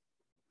 damn.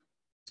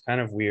 It's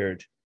kind of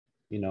weird,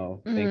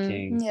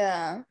 thinking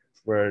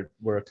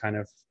we're kind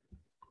of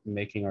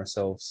making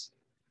ourselves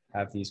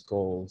have these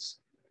goals.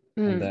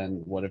 And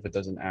then what if it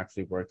doesn't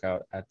actually work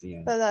out at the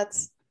end? But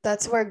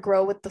that's where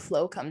grow with the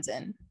flow comes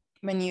in.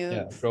 When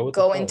you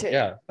go into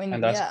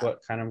and that's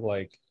what kind of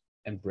like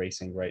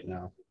embracing right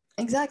now.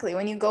 Exactly.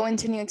 When you go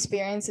into new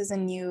experiences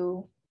and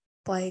new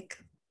like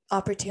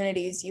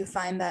opportunities, you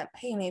find that,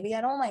 hey, maybe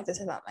I don't like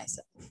this about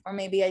myself, or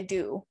maybe I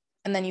do.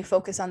 And then you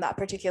focus on that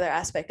particular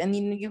aspect and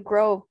you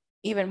grow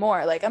even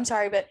more. Like, I'm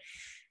sorry, but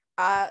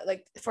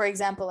like, for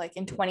example, like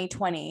in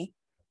 2020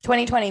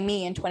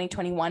 me and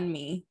 2021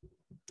 me,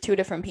 two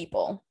different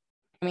people.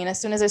 I mean,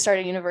 as soon as I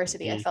started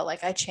university, I felt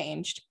like I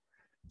changed.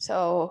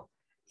 So,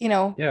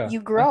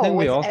 you grow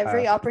with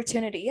every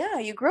opportunity. Yeah,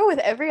 you grow with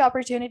every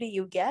opportunity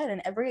you get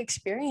and every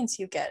experience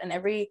you get and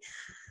every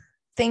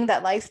thing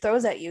that life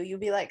throws at you. You'll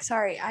be like,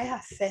 sorry, I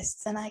have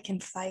fists and I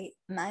can fight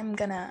and I'm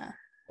gonna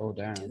do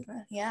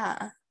that.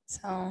 Yeah.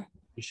 So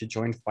you should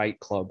join Fight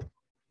Club.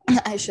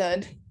 I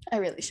should. I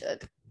really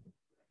should.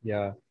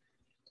 Yeah.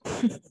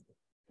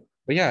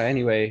 But yeah,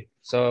 anyway,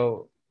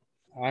 so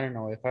I don't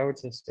know if I were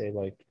to say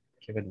like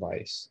give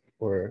advice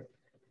or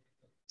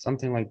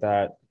something like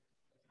that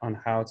on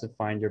how to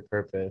find your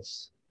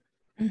purpose.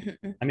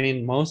 I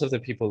mean, most of the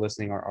people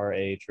listening are our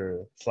age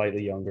or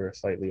slightly younger,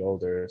 slightly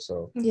older.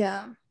 So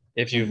yeah,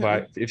 if you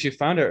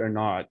found it or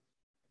not,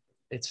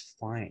 it's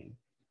fine.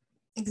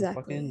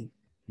 Exactly. Fucking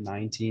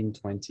 19,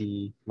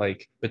 20,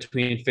 like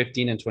between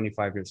 15 and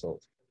 25 years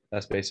old.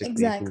 That's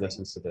basically who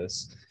listens to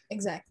this.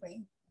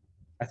 Exactly.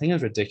 I think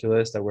it's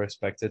ridiculous that we're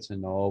expected to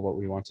know what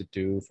we want to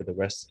do for the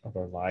rest of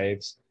our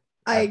lives.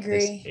 I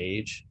agree. This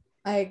age.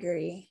 I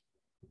agree.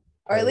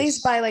 Or at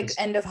least by like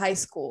end of high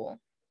school.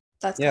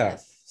 That's kind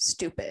of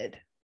stupid.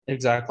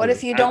 Exactly. What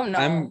if you don't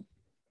know?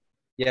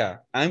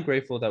 I'm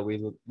grateful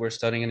that we're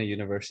studying in a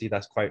university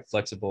that's quite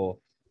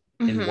flexible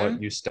in what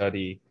you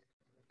study.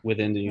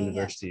 within the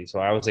university. So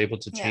I was able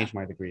to change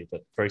my degree.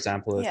 But for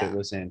example, if it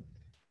was in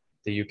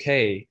the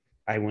UK,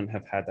 I wouldn't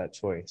have had that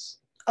choice.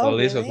 Well, at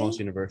least with most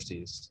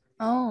universities.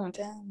 Oh,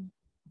 damn.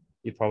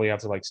 You probably have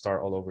to like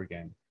start all over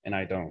again, and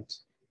I don't.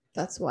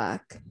 That's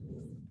whack.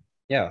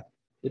 Yeah,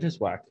 it is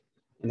whack.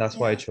 And that's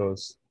why I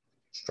chose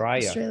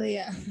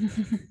Australia.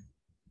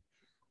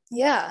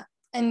 Yeah.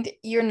 And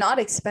you're not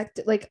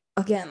expected, like,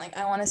 again, like,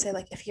 I want to say,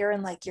 like, if you're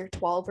in like year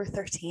 12 or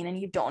 13 and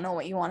you don't know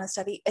what you want to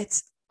study,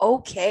 it's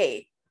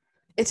okay.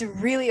 It's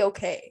really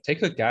okay.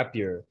 Take a gap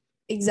year.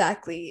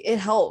 Exactly. It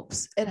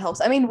helps. It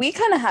helps. I mean, we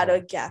kind of had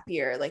a gap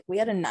year. Like, we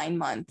had a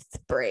 9-month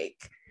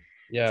break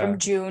from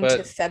June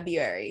to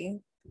February.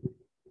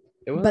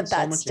 It wasn't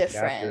so much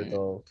different. A gap year,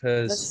 though,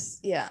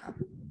 because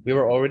we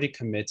were already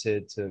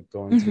committed to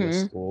going to the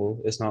school.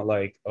 It's not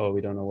like, oh,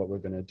 we don't know what we're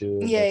going to do.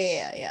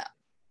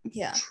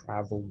 Yeah.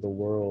 Travel the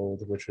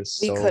world, which was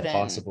so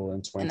possible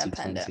in 2020. In a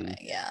pandemic.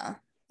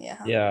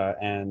 Yeah,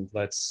 and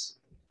let's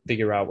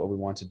figure out what we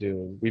want to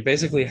do. We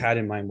basically had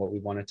in mind what we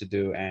wanted to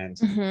do, and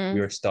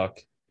we were stuck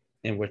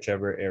in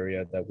whichever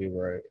area that we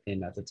were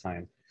in at the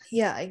time.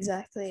 Yeah,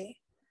 exactly.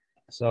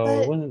 So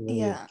it wasn't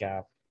really a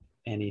gap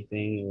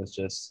anything. It was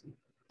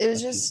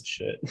just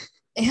shit.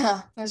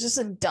 Yeah, it was just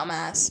a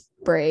dumbass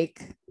break.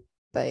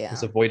 But yeah.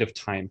 It's a void of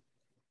time.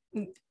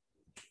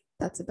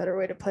 That's a better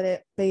way to put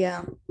it. But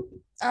yeah.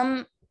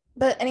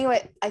 But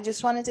anyway, I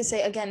just wanted to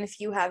say again, if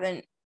you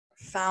haven't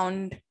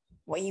found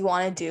what you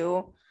want to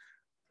do,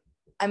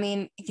 I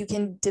mean, you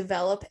can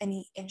develop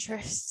any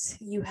interests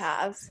you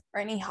have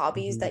or any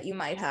hobbies that you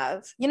might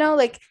have. You know,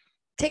 like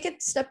take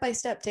it step by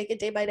step, take it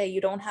day by day. You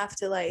don't have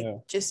to like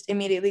just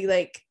immediately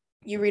like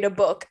you read a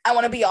book, I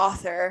want to be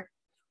author,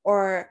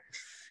 or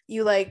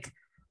you like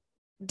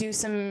do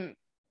some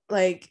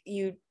like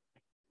you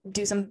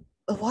do some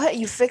what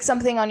you fix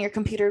something on your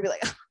computer, be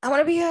like, I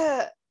want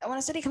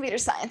to study computer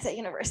science at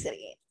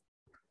university.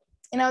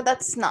 You know,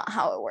 that's not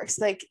how it works.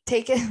 Like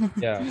take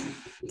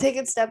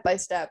it step by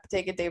step,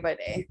 take it day by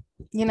day,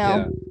 you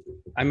know.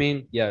 I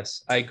mean,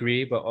 yes, I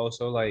agree, but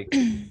also like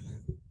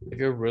if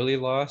you're really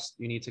lost,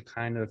 you need to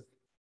kind of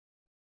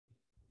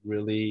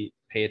really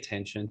pay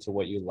attention to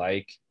what you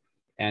like.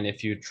 And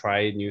if you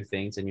try new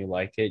things and you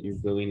like it, you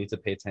really need to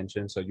pay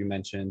attention. So you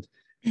mentioned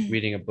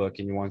reading a book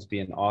and you want to be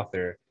an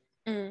author.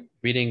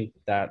 Reading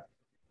that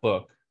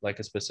book, like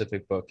a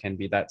specific book, can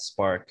be that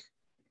spark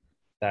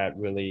that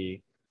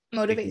really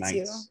motivates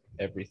you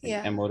everything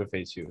and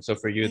motivates you. So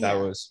for you, that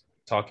was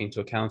talking to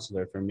a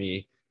counselor. For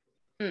me,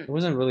 it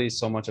wasn't really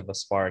so much of a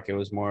spark. It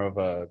was more of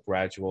a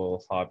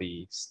gradual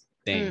hobby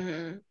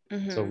thing.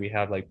 So we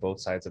have like both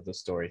sides of the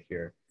story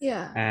here.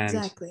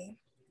 Exactly.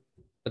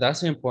 But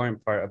that's the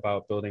important part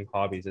about building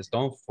hobbies is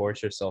don't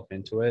force yourself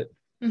into it.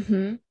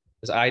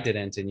 Because I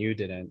didn't and you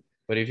didn't.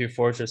 But if you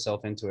force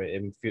yourself into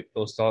it,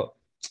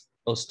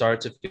 it'll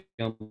start to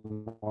feel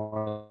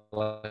more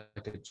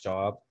like a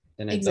job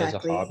than it does a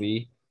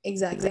hobby.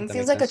 Exactly. It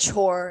feels like a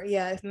chore.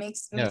 Yeah, it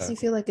makes you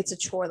feel like it's a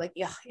chore. Like,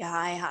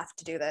 I have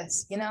to do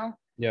this, you know?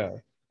 Yeah.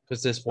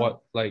 Because this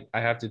like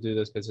I have to do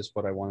this because it's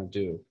what I want to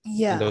do.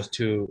 Yeah. And those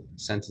two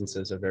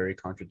sentences are very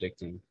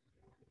contradicting.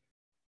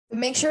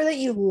 Make sure that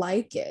you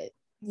like it,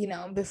 you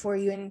know, before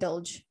you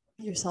indulge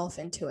yourself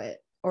into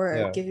it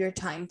or give your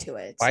time to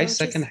it. Buy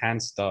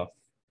secondhand stuff.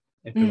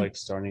 If you're like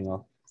starting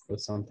off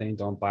with something,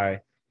 don't buy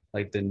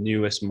like the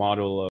newest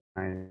model of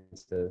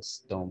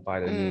this. Don't buy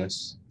the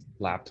newest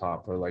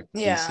laptop or like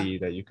PC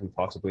that you can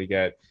possibly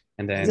get.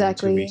 And then in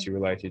 2 weeks you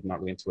realize you're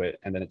not really into it,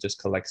 and then it just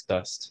collects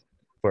dust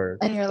for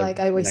and you're like,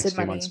 I wasted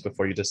money months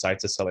before you decide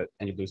to sell it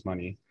and you lose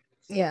money.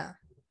 Yeah.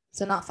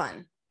 So not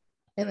fun.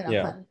 Really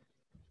not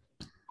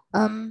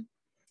fun.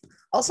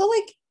 Also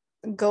like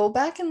go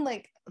back and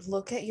like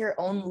look at your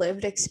own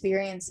lived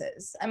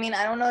experiences. I mean,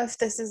 I don't know if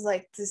this is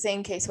like the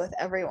same case with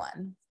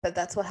everyone, but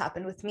that's what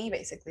happened with me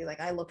basically. Like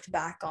I looked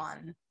back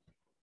on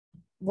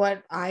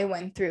what I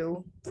went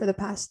through for the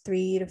past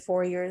 3 to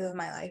 4 years of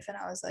my life, and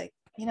I was like,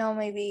 you know,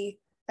 maybe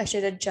I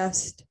should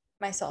adjust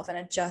myself and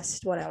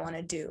adjust what I want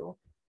to do.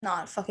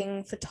 Not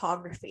fucking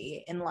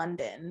photography in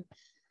London.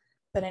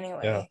 But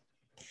anyway.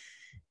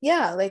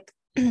 Yeah, like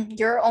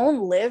your own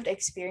lived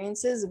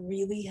experiences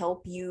really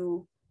help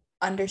you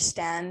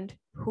understand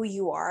who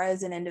you are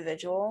as an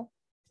individual,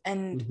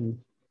 and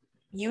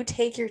you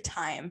take your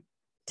time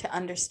to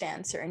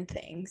understand certain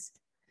things.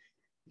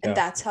 And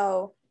that's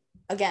how,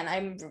 again,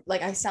 I'm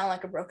like, I sound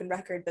like a broken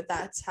record, but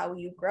that's how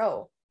you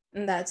grow,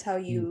 and that's how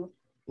you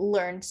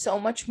learn so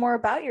much more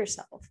about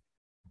yourself.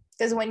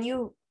 Because when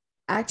you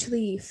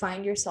actually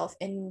find yourself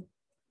in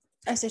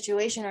a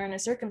situation or in a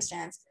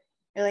circumstance,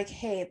 you're like,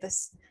 hey,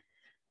 this,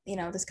 you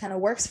know, this kind of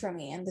works for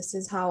me, and this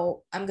is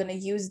how I'm going to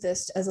use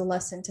this as a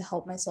lesson to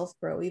help myself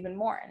grow even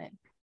more in it.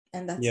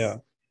 And that's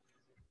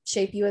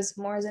shape you as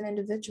more as an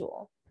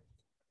individual.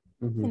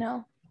 You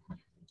know,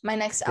 my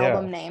next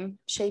album name,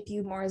 Shape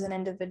You More as an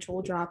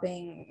Individual,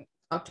 dropping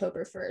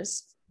October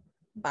 1st.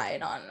 Buy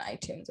it on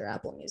iTunes or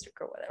Apple Music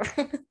or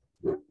whatever.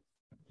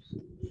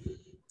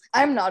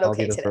 I'm not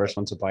okay I'll be the first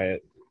one to buy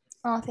it.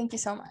 Oh, thank you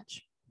so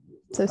much.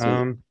 So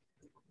sweet.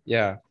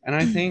 Yeah, and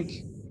I think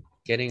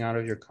getting out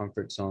of your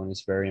comfort zone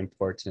is very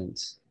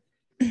important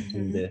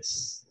in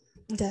this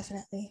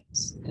Definitely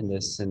in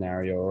this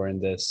scenario or in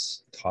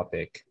this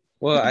topic.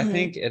 Well, I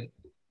think it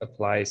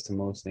applies to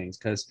most things,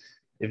 because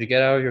if you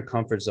get out of your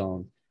comfort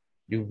zone,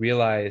 you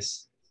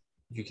realize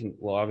you can,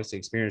 well, obviously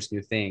experience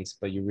new things,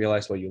 but you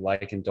realize what you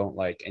like and don't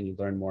like, and you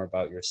learn more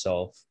about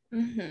yourself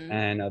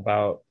and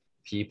about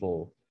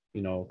people,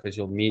 you know, because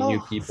you'll meet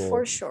new people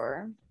for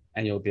sure,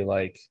 and you'll be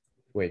like,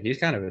 wait, he's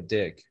kind of a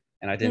dick.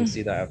 And I didn't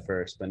see that at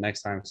first, but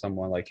next time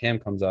someone like him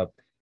comes up,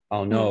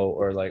 I'll know,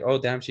 or like, oh,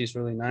 damn, she's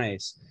really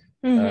nice.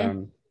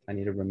 I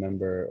need to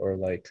remember, or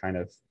like kind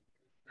of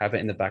have it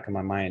in the back of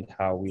my mind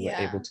how we were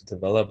able to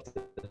develop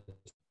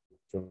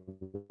the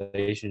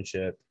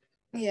relationship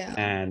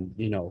and,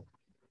 you know,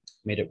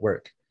 made it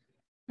work.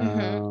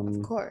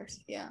 Of course.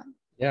 Yeah,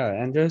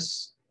 and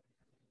just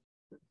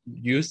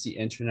use the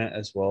internet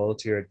as well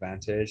to your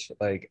advantage.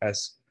 Like,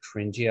 as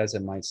cringy as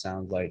it might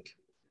sound, like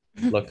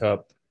look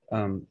up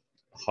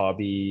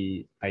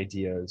hobby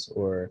ideas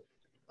or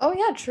oh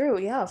yeah, true,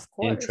 yeah, of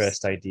course,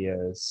 interest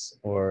ideas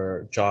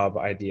or job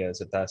ideas.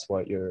 If that's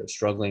what you're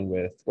struggling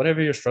with,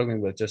 whatever you're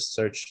struggling with, just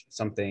search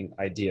something,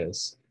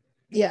 ideas.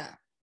 Yeah,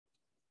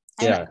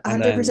 and Yeah,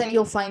 and 100% then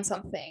you'll find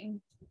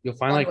something you'll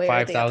find one like way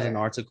or the 5,000 other.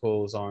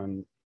 articles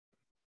on,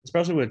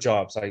 especially with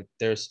jobs, like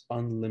there's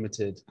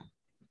unlimited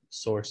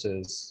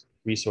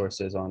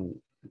resources on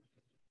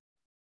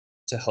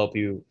to help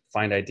you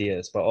find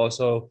ideas, but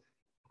also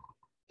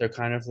they're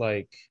kind of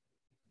like,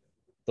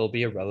 they'll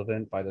be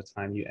irrelevant by the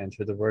time you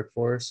enter the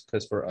workforce,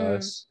 because for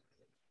us,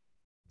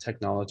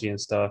 technology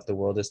and stuff, the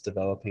world is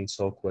developing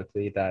so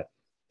quickly that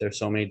there's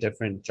so many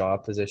different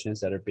job positions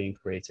that are being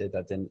created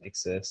that didn't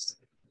exist.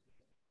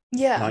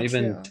 Yeah, Not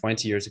even true.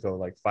 20 years ago,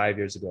 like 5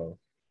 years ago.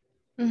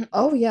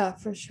 Oh yeah,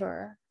 for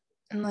sure.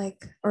 And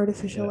like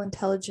artificial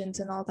intelligence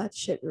and all that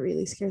shit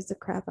really scares the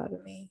crap out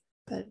of me.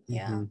 But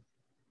yeah. And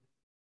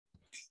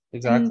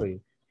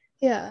Exactly.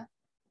 yeah.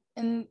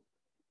 And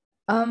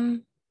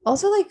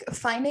also like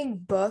finding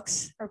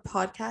books or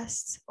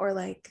podcasts or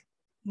like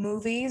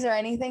movies or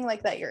anything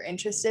like that you're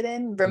interested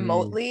in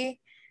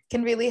remotely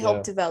can really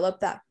help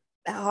develop that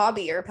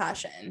hobby or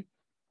passion.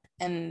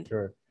 And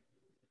Sure.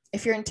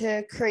 if you're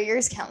into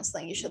careers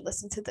counseling, you should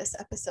listen to this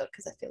episode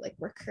because I feel like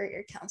we're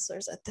career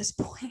counselors at this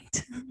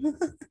point.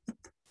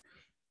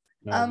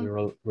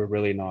 No, we're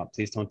really not.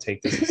 Please don't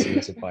take this as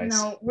serious advice.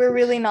 No, we're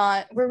really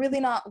not. We're really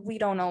not. We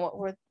don't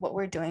know what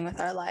we're doing with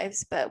our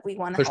lives, but we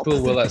want to help.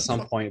 Pushpool will at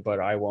some point, but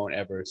I won't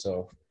ever.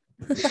 So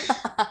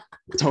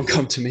don't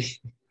come to me.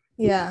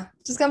 Yeah,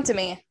 just come to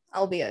me.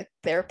 I'll be a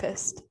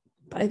therapist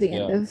by the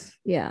end of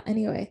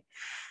Anyway,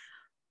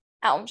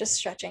 I'm just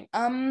stretching.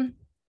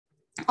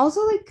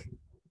 Also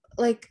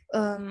like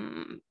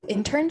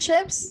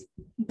internships,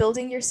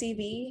 building your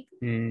CV,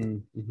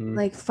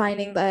 like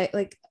finding that,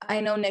 like I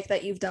know Nick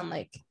that you've done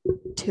like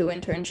 2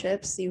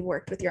 internships. You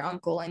worked with your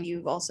uncle and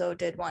you've also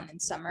did one in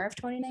summer of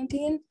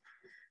 2019.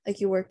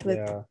 Like you worked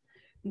with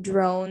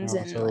drones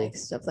and like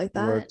stuff like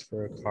that. Worked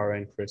for Cara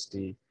and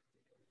Christy.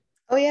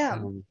 Oh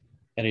yeah.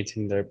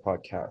 Editing their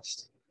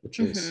podcast, which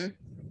is,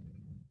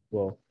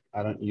 well,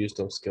 I don't use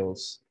those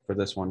skills for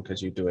this one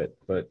because you do it,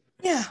 but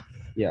yeah.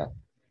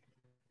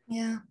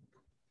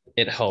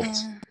 It helped.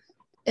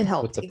 It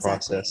helped with the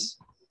process.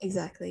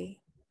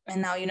 Exactly.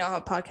 And now you know how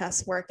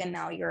podcasts work, and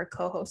now you're a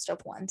co-host of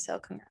one. So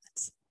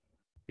congrats.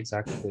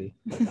 Exactly.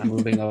 I'm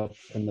moving up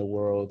in the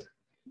world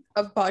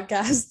of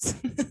podcasts.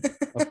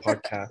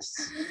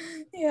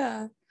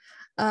 Yeah.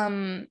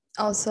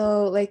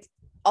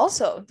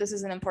 Also, this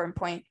is an important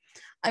point.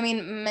 I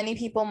mean, many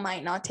people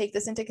might not take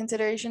this into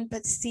consideration,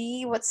 but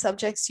see what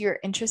subjects you're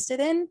interested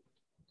in,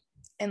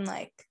 and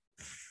like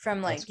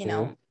from like, you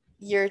know,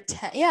 year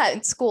 10,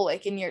 in school,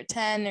 like in year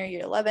 10 or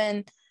year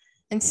 11,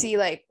 and see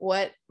like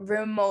what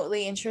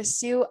remotely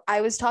interests you. I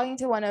was talking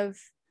to one of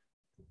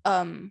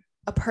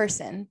a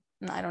person,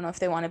 and I don't know if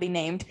they want to be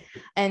named,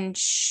 and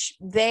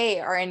they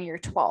are in year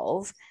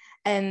 12,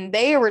 and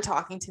they were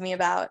talking to me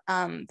about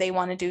they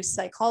want to do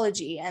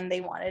psychology and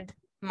they wanted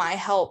my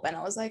help, and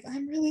I was like,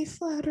 I'm really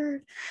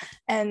flattered.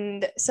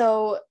 And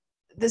so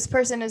this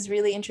person is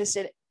really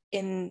interested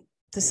in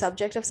the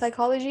subject of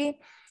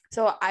psychology,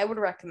 so I would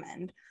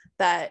recommend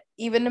that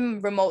even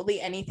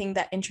remotely anything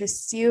that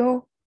interests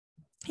you,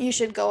 you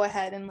should go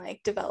ahead and like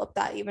develop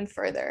that even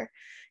further,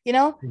 you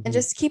know, and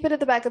just keep it at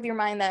the back of your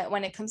mind that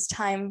when it comes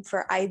time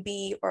for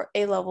IB or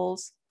A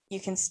levels, you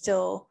can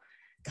still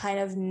kind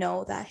of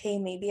know that, hey,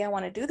 maybe I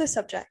want to do the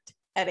subject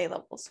at A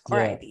levels or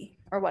IB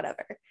or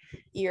whatever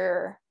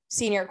your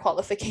senior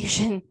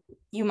qualification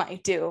you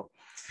might do.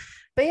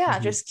 But yeah,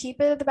 just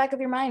keep it at the back of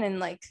your mind and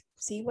like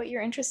see what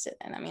you're interested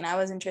in. I mean, I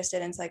was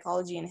interested in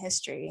psychology and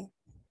history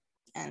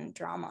and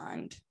drama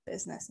and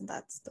business, and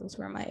those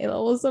were my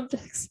A-level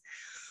subjects.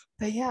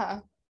 But yeah.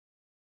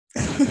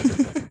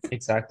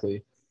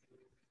 Exactly.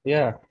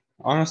 Yeah.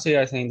 Honestly,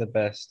 I think the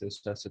best is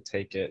just to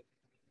take it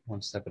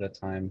one step at a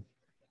time.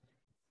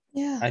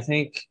 Yeah. I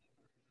think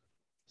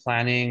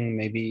planning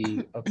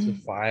maybe up to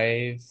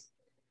 5,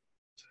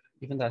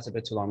 even that's a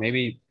bit too long,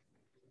 maybe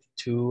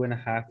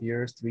 2.5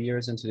 years, 3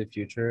 years into the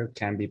future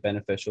can be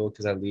beneficial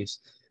because at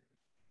least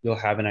you'll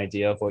have an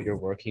idea of what you're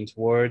working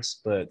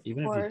towards. But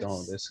even if you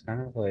don't, it's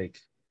kind of like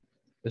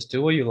just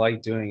do what you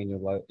like doing and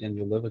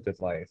you'll live a good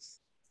life.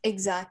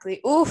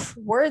 Exactly. Oof,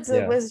 words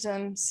of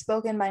wisdom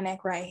spoken by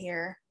Nick right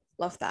here.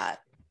 Love that.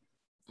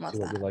 Do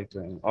what you like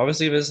doing.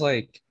 Obviously, if it's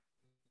like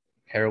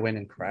heroin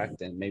and crack,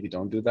 then maybe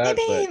don't do that.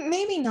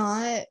 Maybe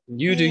not.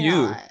 You do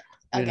you.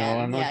 You know,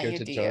 I'm not here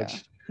to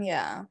judge.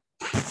 Yeah.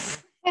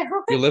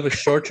 You live a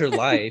shorter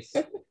life,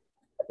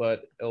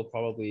 but it'll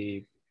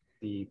probably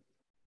be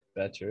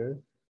better.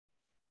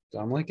 So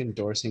I'm like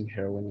endorsing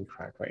heroin and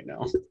crack right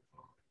now.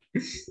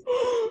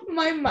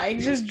 My mic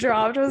just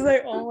dropped. I was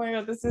like, oh my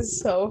god, this is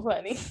so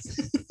funny.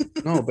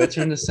 No,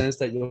 better in the sense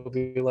that you'll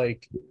be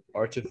like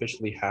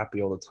artificially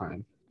happy all the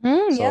time.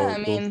 Yeah,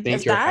 I mean,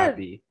 think you're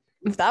happy.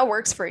 If that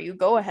works for you,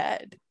 go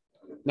ahead.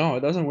 No,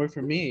 it doesn't work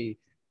for me.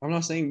 I'm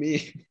not saying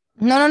me.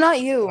 No, not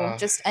you.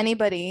 Just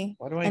anybody.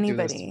 Why do I do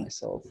this to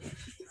myself?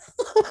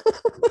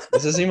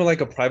 This isn't even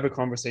like a private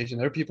conversation.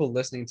 There are people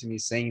listening to me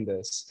saying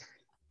this.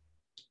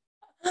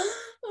 Oh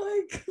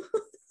my god.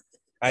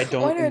 I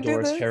don't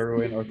endorse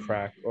heroin or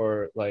crack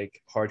or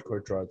like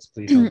hardcore drugs.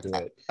 Please don't do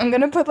it. I'm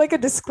gonna put like a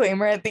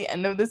disclaimer at the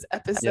end of this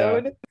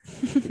episode.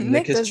 Yeah.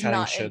 Nick is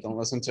chatting shit. Don't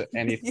listen to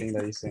anything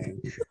that he's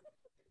saying.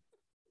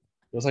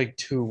 There's like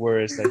 2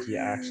 words that he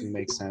actually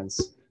makes sense.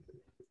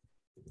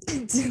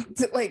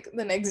 Like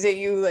the next day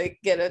you like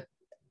get a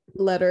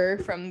letter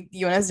from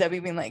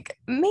UNSW being like,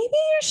 maybe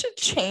you should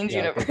change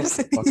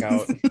university. Fuck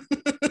out.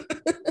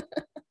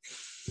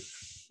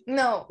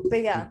 No,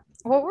 but yeah.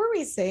 What were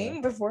we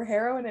saying before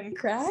heroin and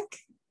crack?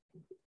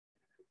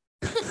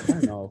 I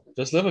don't know.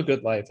 Just live a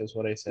good life is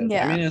what I said.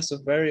 Yeah. I mean, it's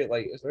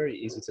very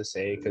easy to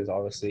say because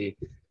obviously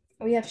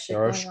we have shit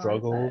there are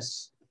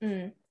struggles.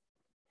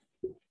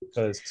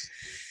 Because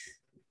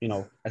you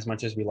know, as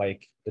much as we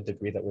like the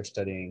degree that we're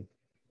studying,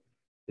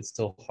 it's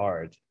still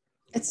hard.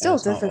 It's still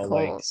difficult. Not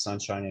all, like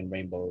sunshine and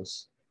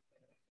rainbows.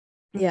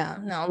 Yeah,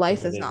 no,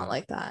 life is not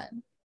like that.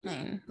 I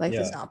mean, life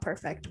is not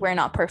perfect. We're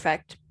not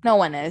perfect. No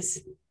one is.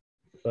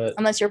 But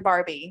unless you're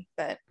Barbie,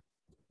 but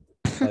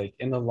like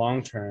in the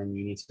long term,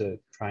 you need to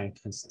try and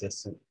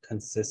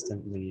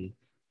consistently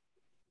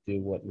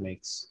do what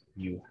makes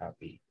you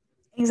happy.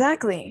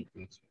 Exactly.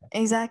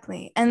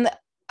 Exactly. And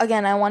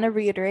again, I want to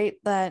reiterate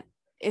that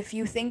if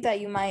you think that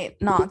you might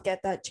not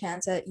get that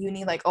chance at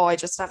uni, like, oh, I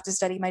just have to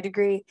study my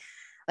degree,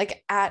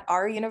 like at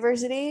our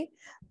university,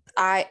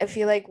 I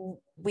feel like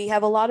we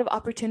have a lot of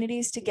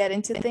opportunities to get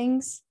into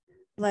things.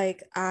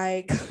 Like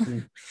I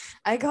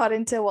got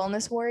into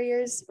Wellness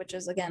Warriors, which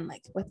is again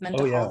like with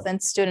mental health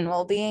and student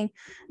well-being.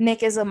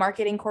 Nick is a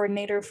marketing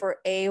coordinator for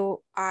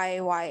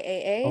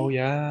AIYAA. Oh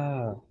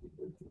yeah.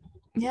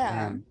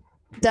 Yeah.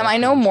 Damn, I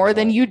know more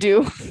than you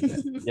do.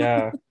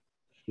 Yeah.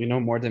 You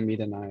know more than me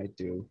than I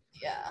do.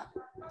 Yeah.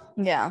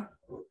 Yeah.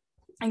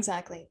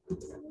 Exactly.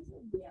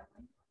 Yeah.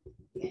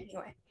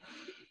 Anyway.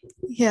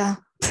 Yeah.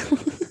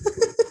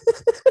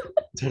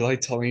 They're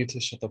like telling you to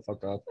shut the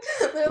fuck up.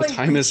 What like,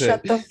 time is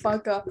shut it? Shut the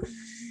fuck up.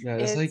 Yeah,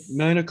 it's like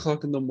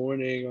 9:00 in the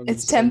morning.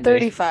 It's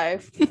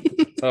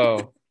 10:35.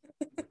 Oh,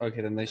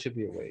 okay, then they should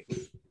be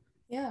awake.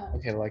 Yeah.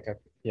 Okay,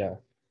 yeah.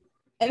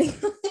 Anyway.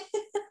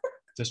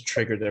 Just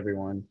triggered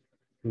everyone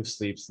who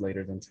sleeps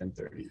later than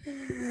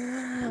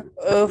 10:30.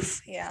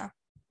 Oof, yeah.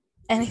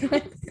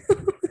 Anyway,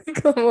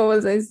 what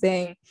was I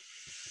saying?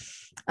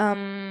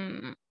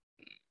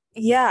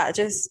 Yeah,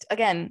 just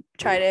again,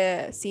 try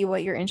to see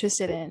what you're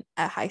interested in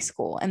at high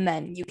school, and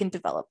then you can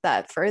develop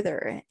that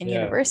further in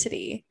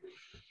university.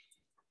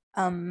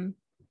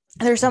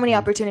 There's so many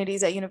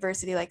opportunities at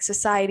university, like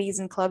societies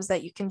and clubs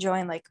that you can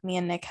join, like me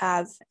and Nick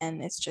have,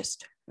 and it's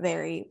just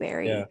very,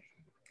 very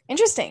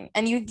interesting.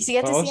 And you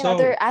get to see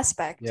another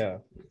aspect. Yeah.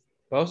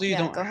 But also you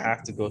don't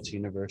have to go to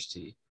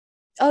university.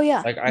 Oh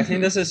yeah. Like I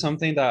think this is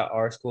something that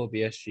our school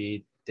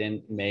BSG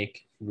didn't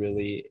make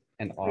really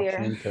an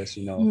option because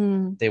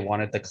they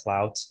wanted the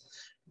clout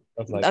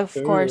of like, of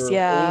course,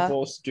 yeah,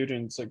 all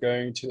students are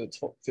going to the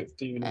top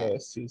 50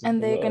 universities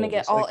and they're gonna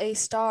get all A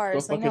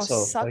stars. Like, no,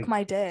 suck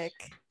my dick.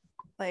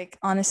 Like,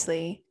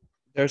 honestly,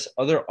 there's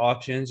other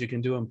options. You can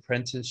do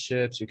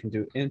apprenticeships, you can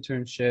do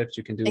internships,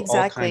 you can do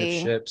all kinds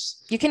of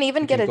ships. You can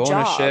even get a job.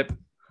 On a ship.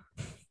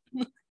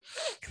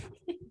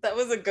 That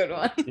was a good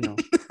one.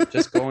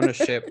 Just go on a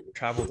ship,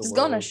 travel the world. Just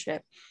go on a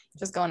ship.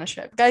 Just go on a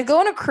ship. Guys, go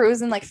on a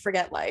cruise and like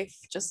forget life.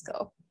 Just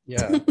go.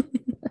 Yeah.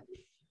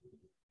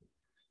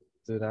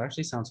 Dude, that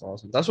actually sounds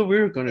awesome. That's what we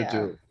were gonna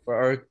do for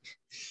our.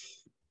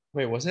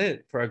 Wait, was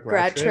it for a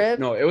grad trip?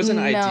 No, it was an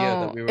idea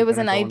that we were. It was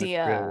an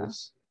idea.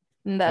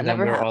 That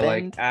never happened. All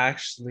like,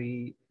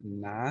 actually,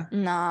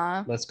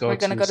 nah. Let's go. We're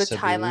gonna go to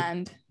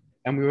Thailand.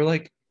 And we were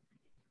like,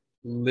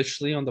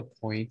 literally on the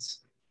point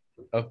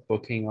of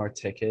booking our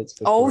tickets.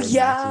 Oh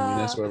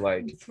yeah. We're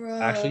like,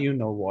 actually, you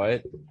know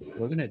what?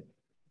 We're gonna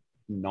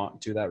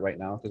not do that right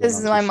now. This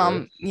is my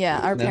mom. Yeah,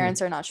 our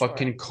parents are not sure.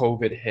 Fucking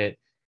COVID hit,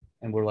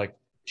 and we're like,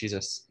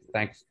 Jesus,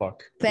 thank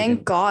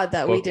God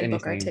that we didn't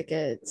book our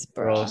tickets,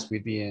 bro. Or else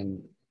we'd be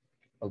in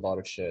a lot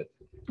of shit.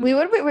 We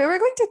were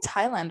going to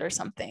Thailand or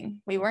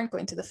something. We weren't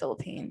going to the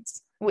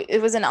Philippines.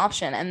 It was an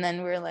option, and then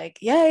we were like,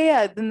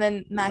 yeah. And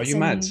then Max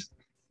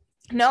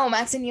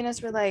and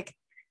Eunice were like,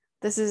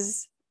 this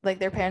is like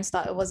their parents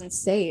thought it wasn't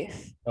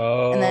safe.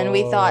 Oh. And then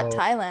we thought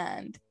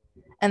Thailand,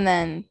 and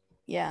then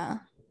yeah.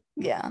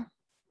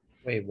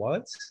 Wait,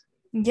 what?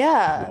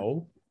 Yeah.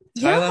 No.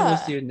 Thailand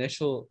was the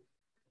initial.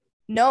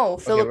 No,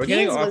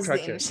 Philippines was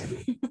the initial.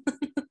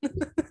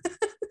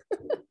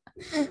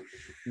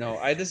 No,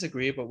 I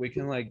disagree, but we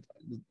can like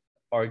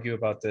argue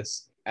about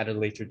this at a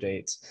later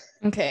date.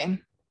 Okay.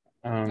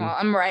 Well,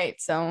 I'm right,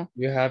 so.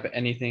 Do you have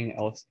anything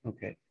else?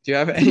 Okay. Do you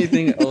have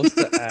anything else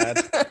to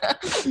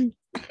add?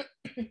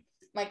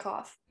 My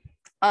cough.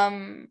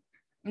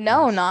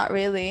 No, not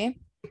really.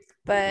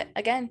 But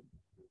again,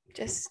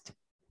 just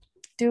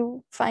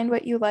do find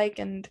what you like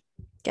and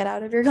get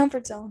out of your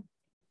comfort zone.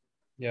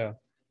 Yeah.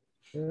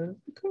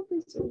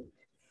 Comfort zone.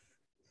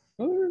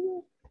 I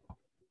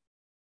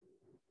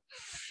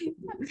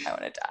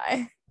want to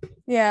die.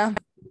 Yeah.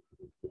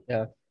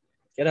 Yeah.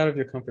 Get out of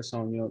your comfort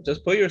zone.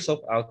 Just put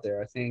yourself out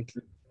there. I think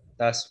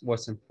that's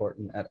what's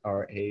important at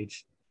our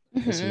age.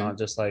 Mm-hmm. It's not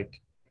just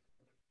like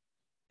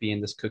be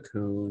in this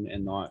cocoon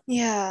and not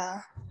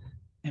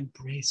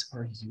embrace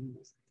our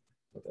youth,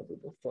 whatever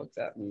the fuck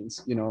that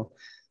means.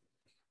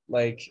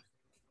 Like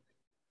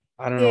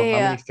I don't know how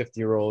many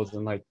 50-year-olds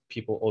and like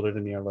people older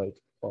than me are like,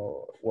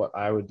 oh, what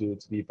I would do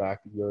to be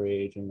back at your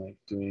age and like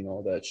doing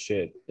all that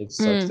shit. It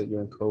sucks that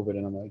you're in COVID,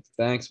 and I'm like,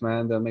 thanks,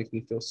 man. That makes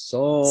me feel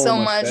so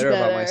much better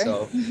about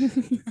myself.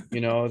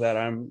 That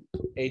I'm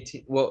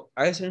 18. Well,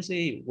 I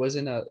essentially was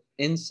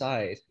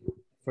inside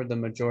for the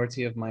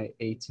majority of my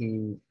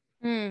 18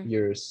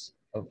 years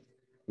of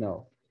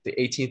the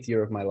 18th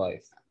year of my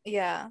life.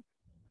 Yeah,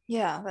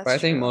 that's but I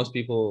think most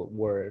people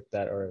were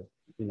that are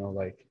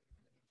like.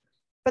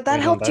 But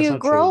that helped you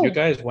grow. True. You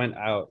guys went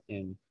out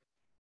in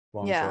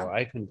Guangzhou.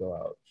 I couldn't go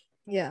out.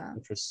 Yeah.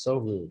 Which was so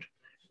rude.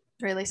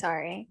 Really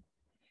sorry.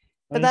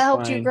 But that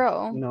helped you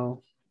grow.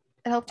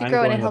 It helped you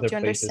grow and it helped you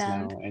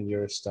understand. Now, and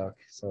you're stuck,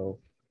 so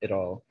it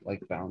all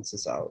like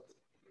balances out.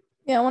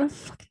 Yeah, I want to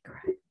fucking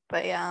cry.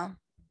 But yeah.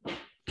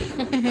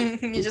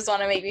 You just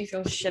want to make me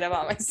feel shit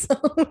about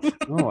myself.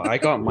 No,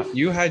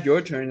 you had your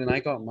turn and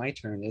I got my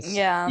turn. It's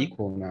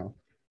equal now.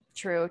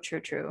 True.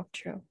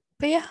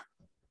 But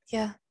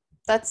yeah.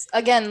 That's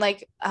again,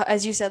 like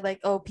as you said, like,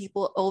 oh,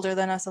 people older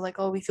than us are like,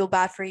 oh, we feel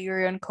bad for you,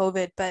 you're in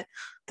COVID, but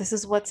this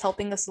is what's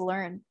helping us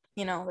learn.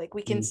 Like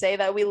we can say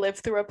that we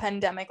lived through a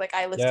pandemic. Like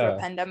I lived through a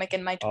pandemic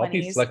in my 20s. I'll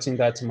be flexing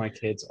that to my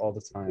kids all the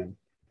time.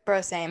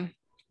 Bro, same.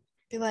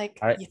 Be like,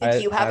 you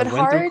think you have it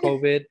hard? I went through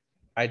COVID.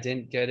 I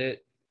didn't get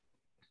it.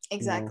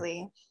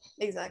 Exactly.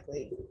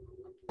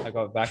 I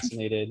got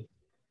vaccinated.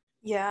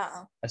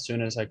 Yeah. As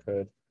soon as I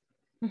could.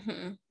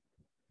 Mm-hmm.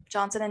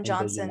 Johnson &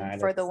 Johnson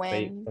for the win.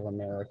 States of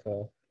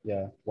America.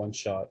 Yeah, one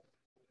shot.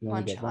 You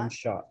only get one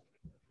shot.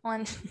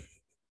 We're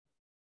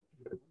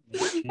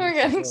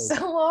getting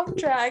so off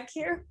track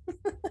here.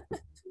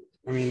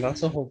 I mean,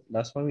 that's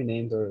why we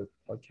named our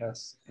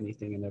podcast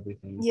Anything and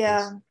Everything.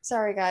 Yeah,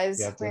 sorry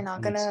guys. We're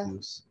not gonna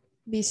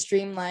be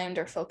streamlined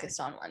or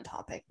focused on one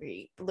topic.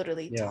 We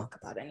literally talk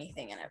about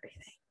anything and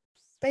everything.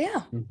 But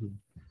yeah. Mm-hmm.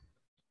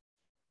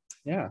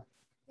 Yeah.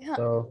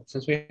 So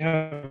since we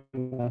have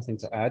nothing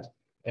to add,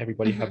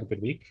 everybody have a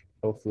good week.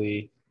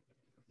 Hopefully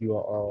you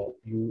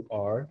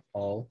are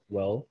all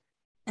well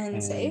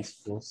and safe.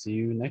 We'll see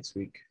you next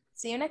week.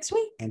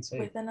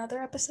 With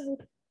another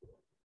episode.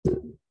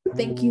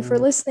 Thank you for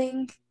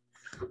listening.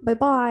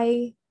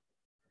 Bye-bye.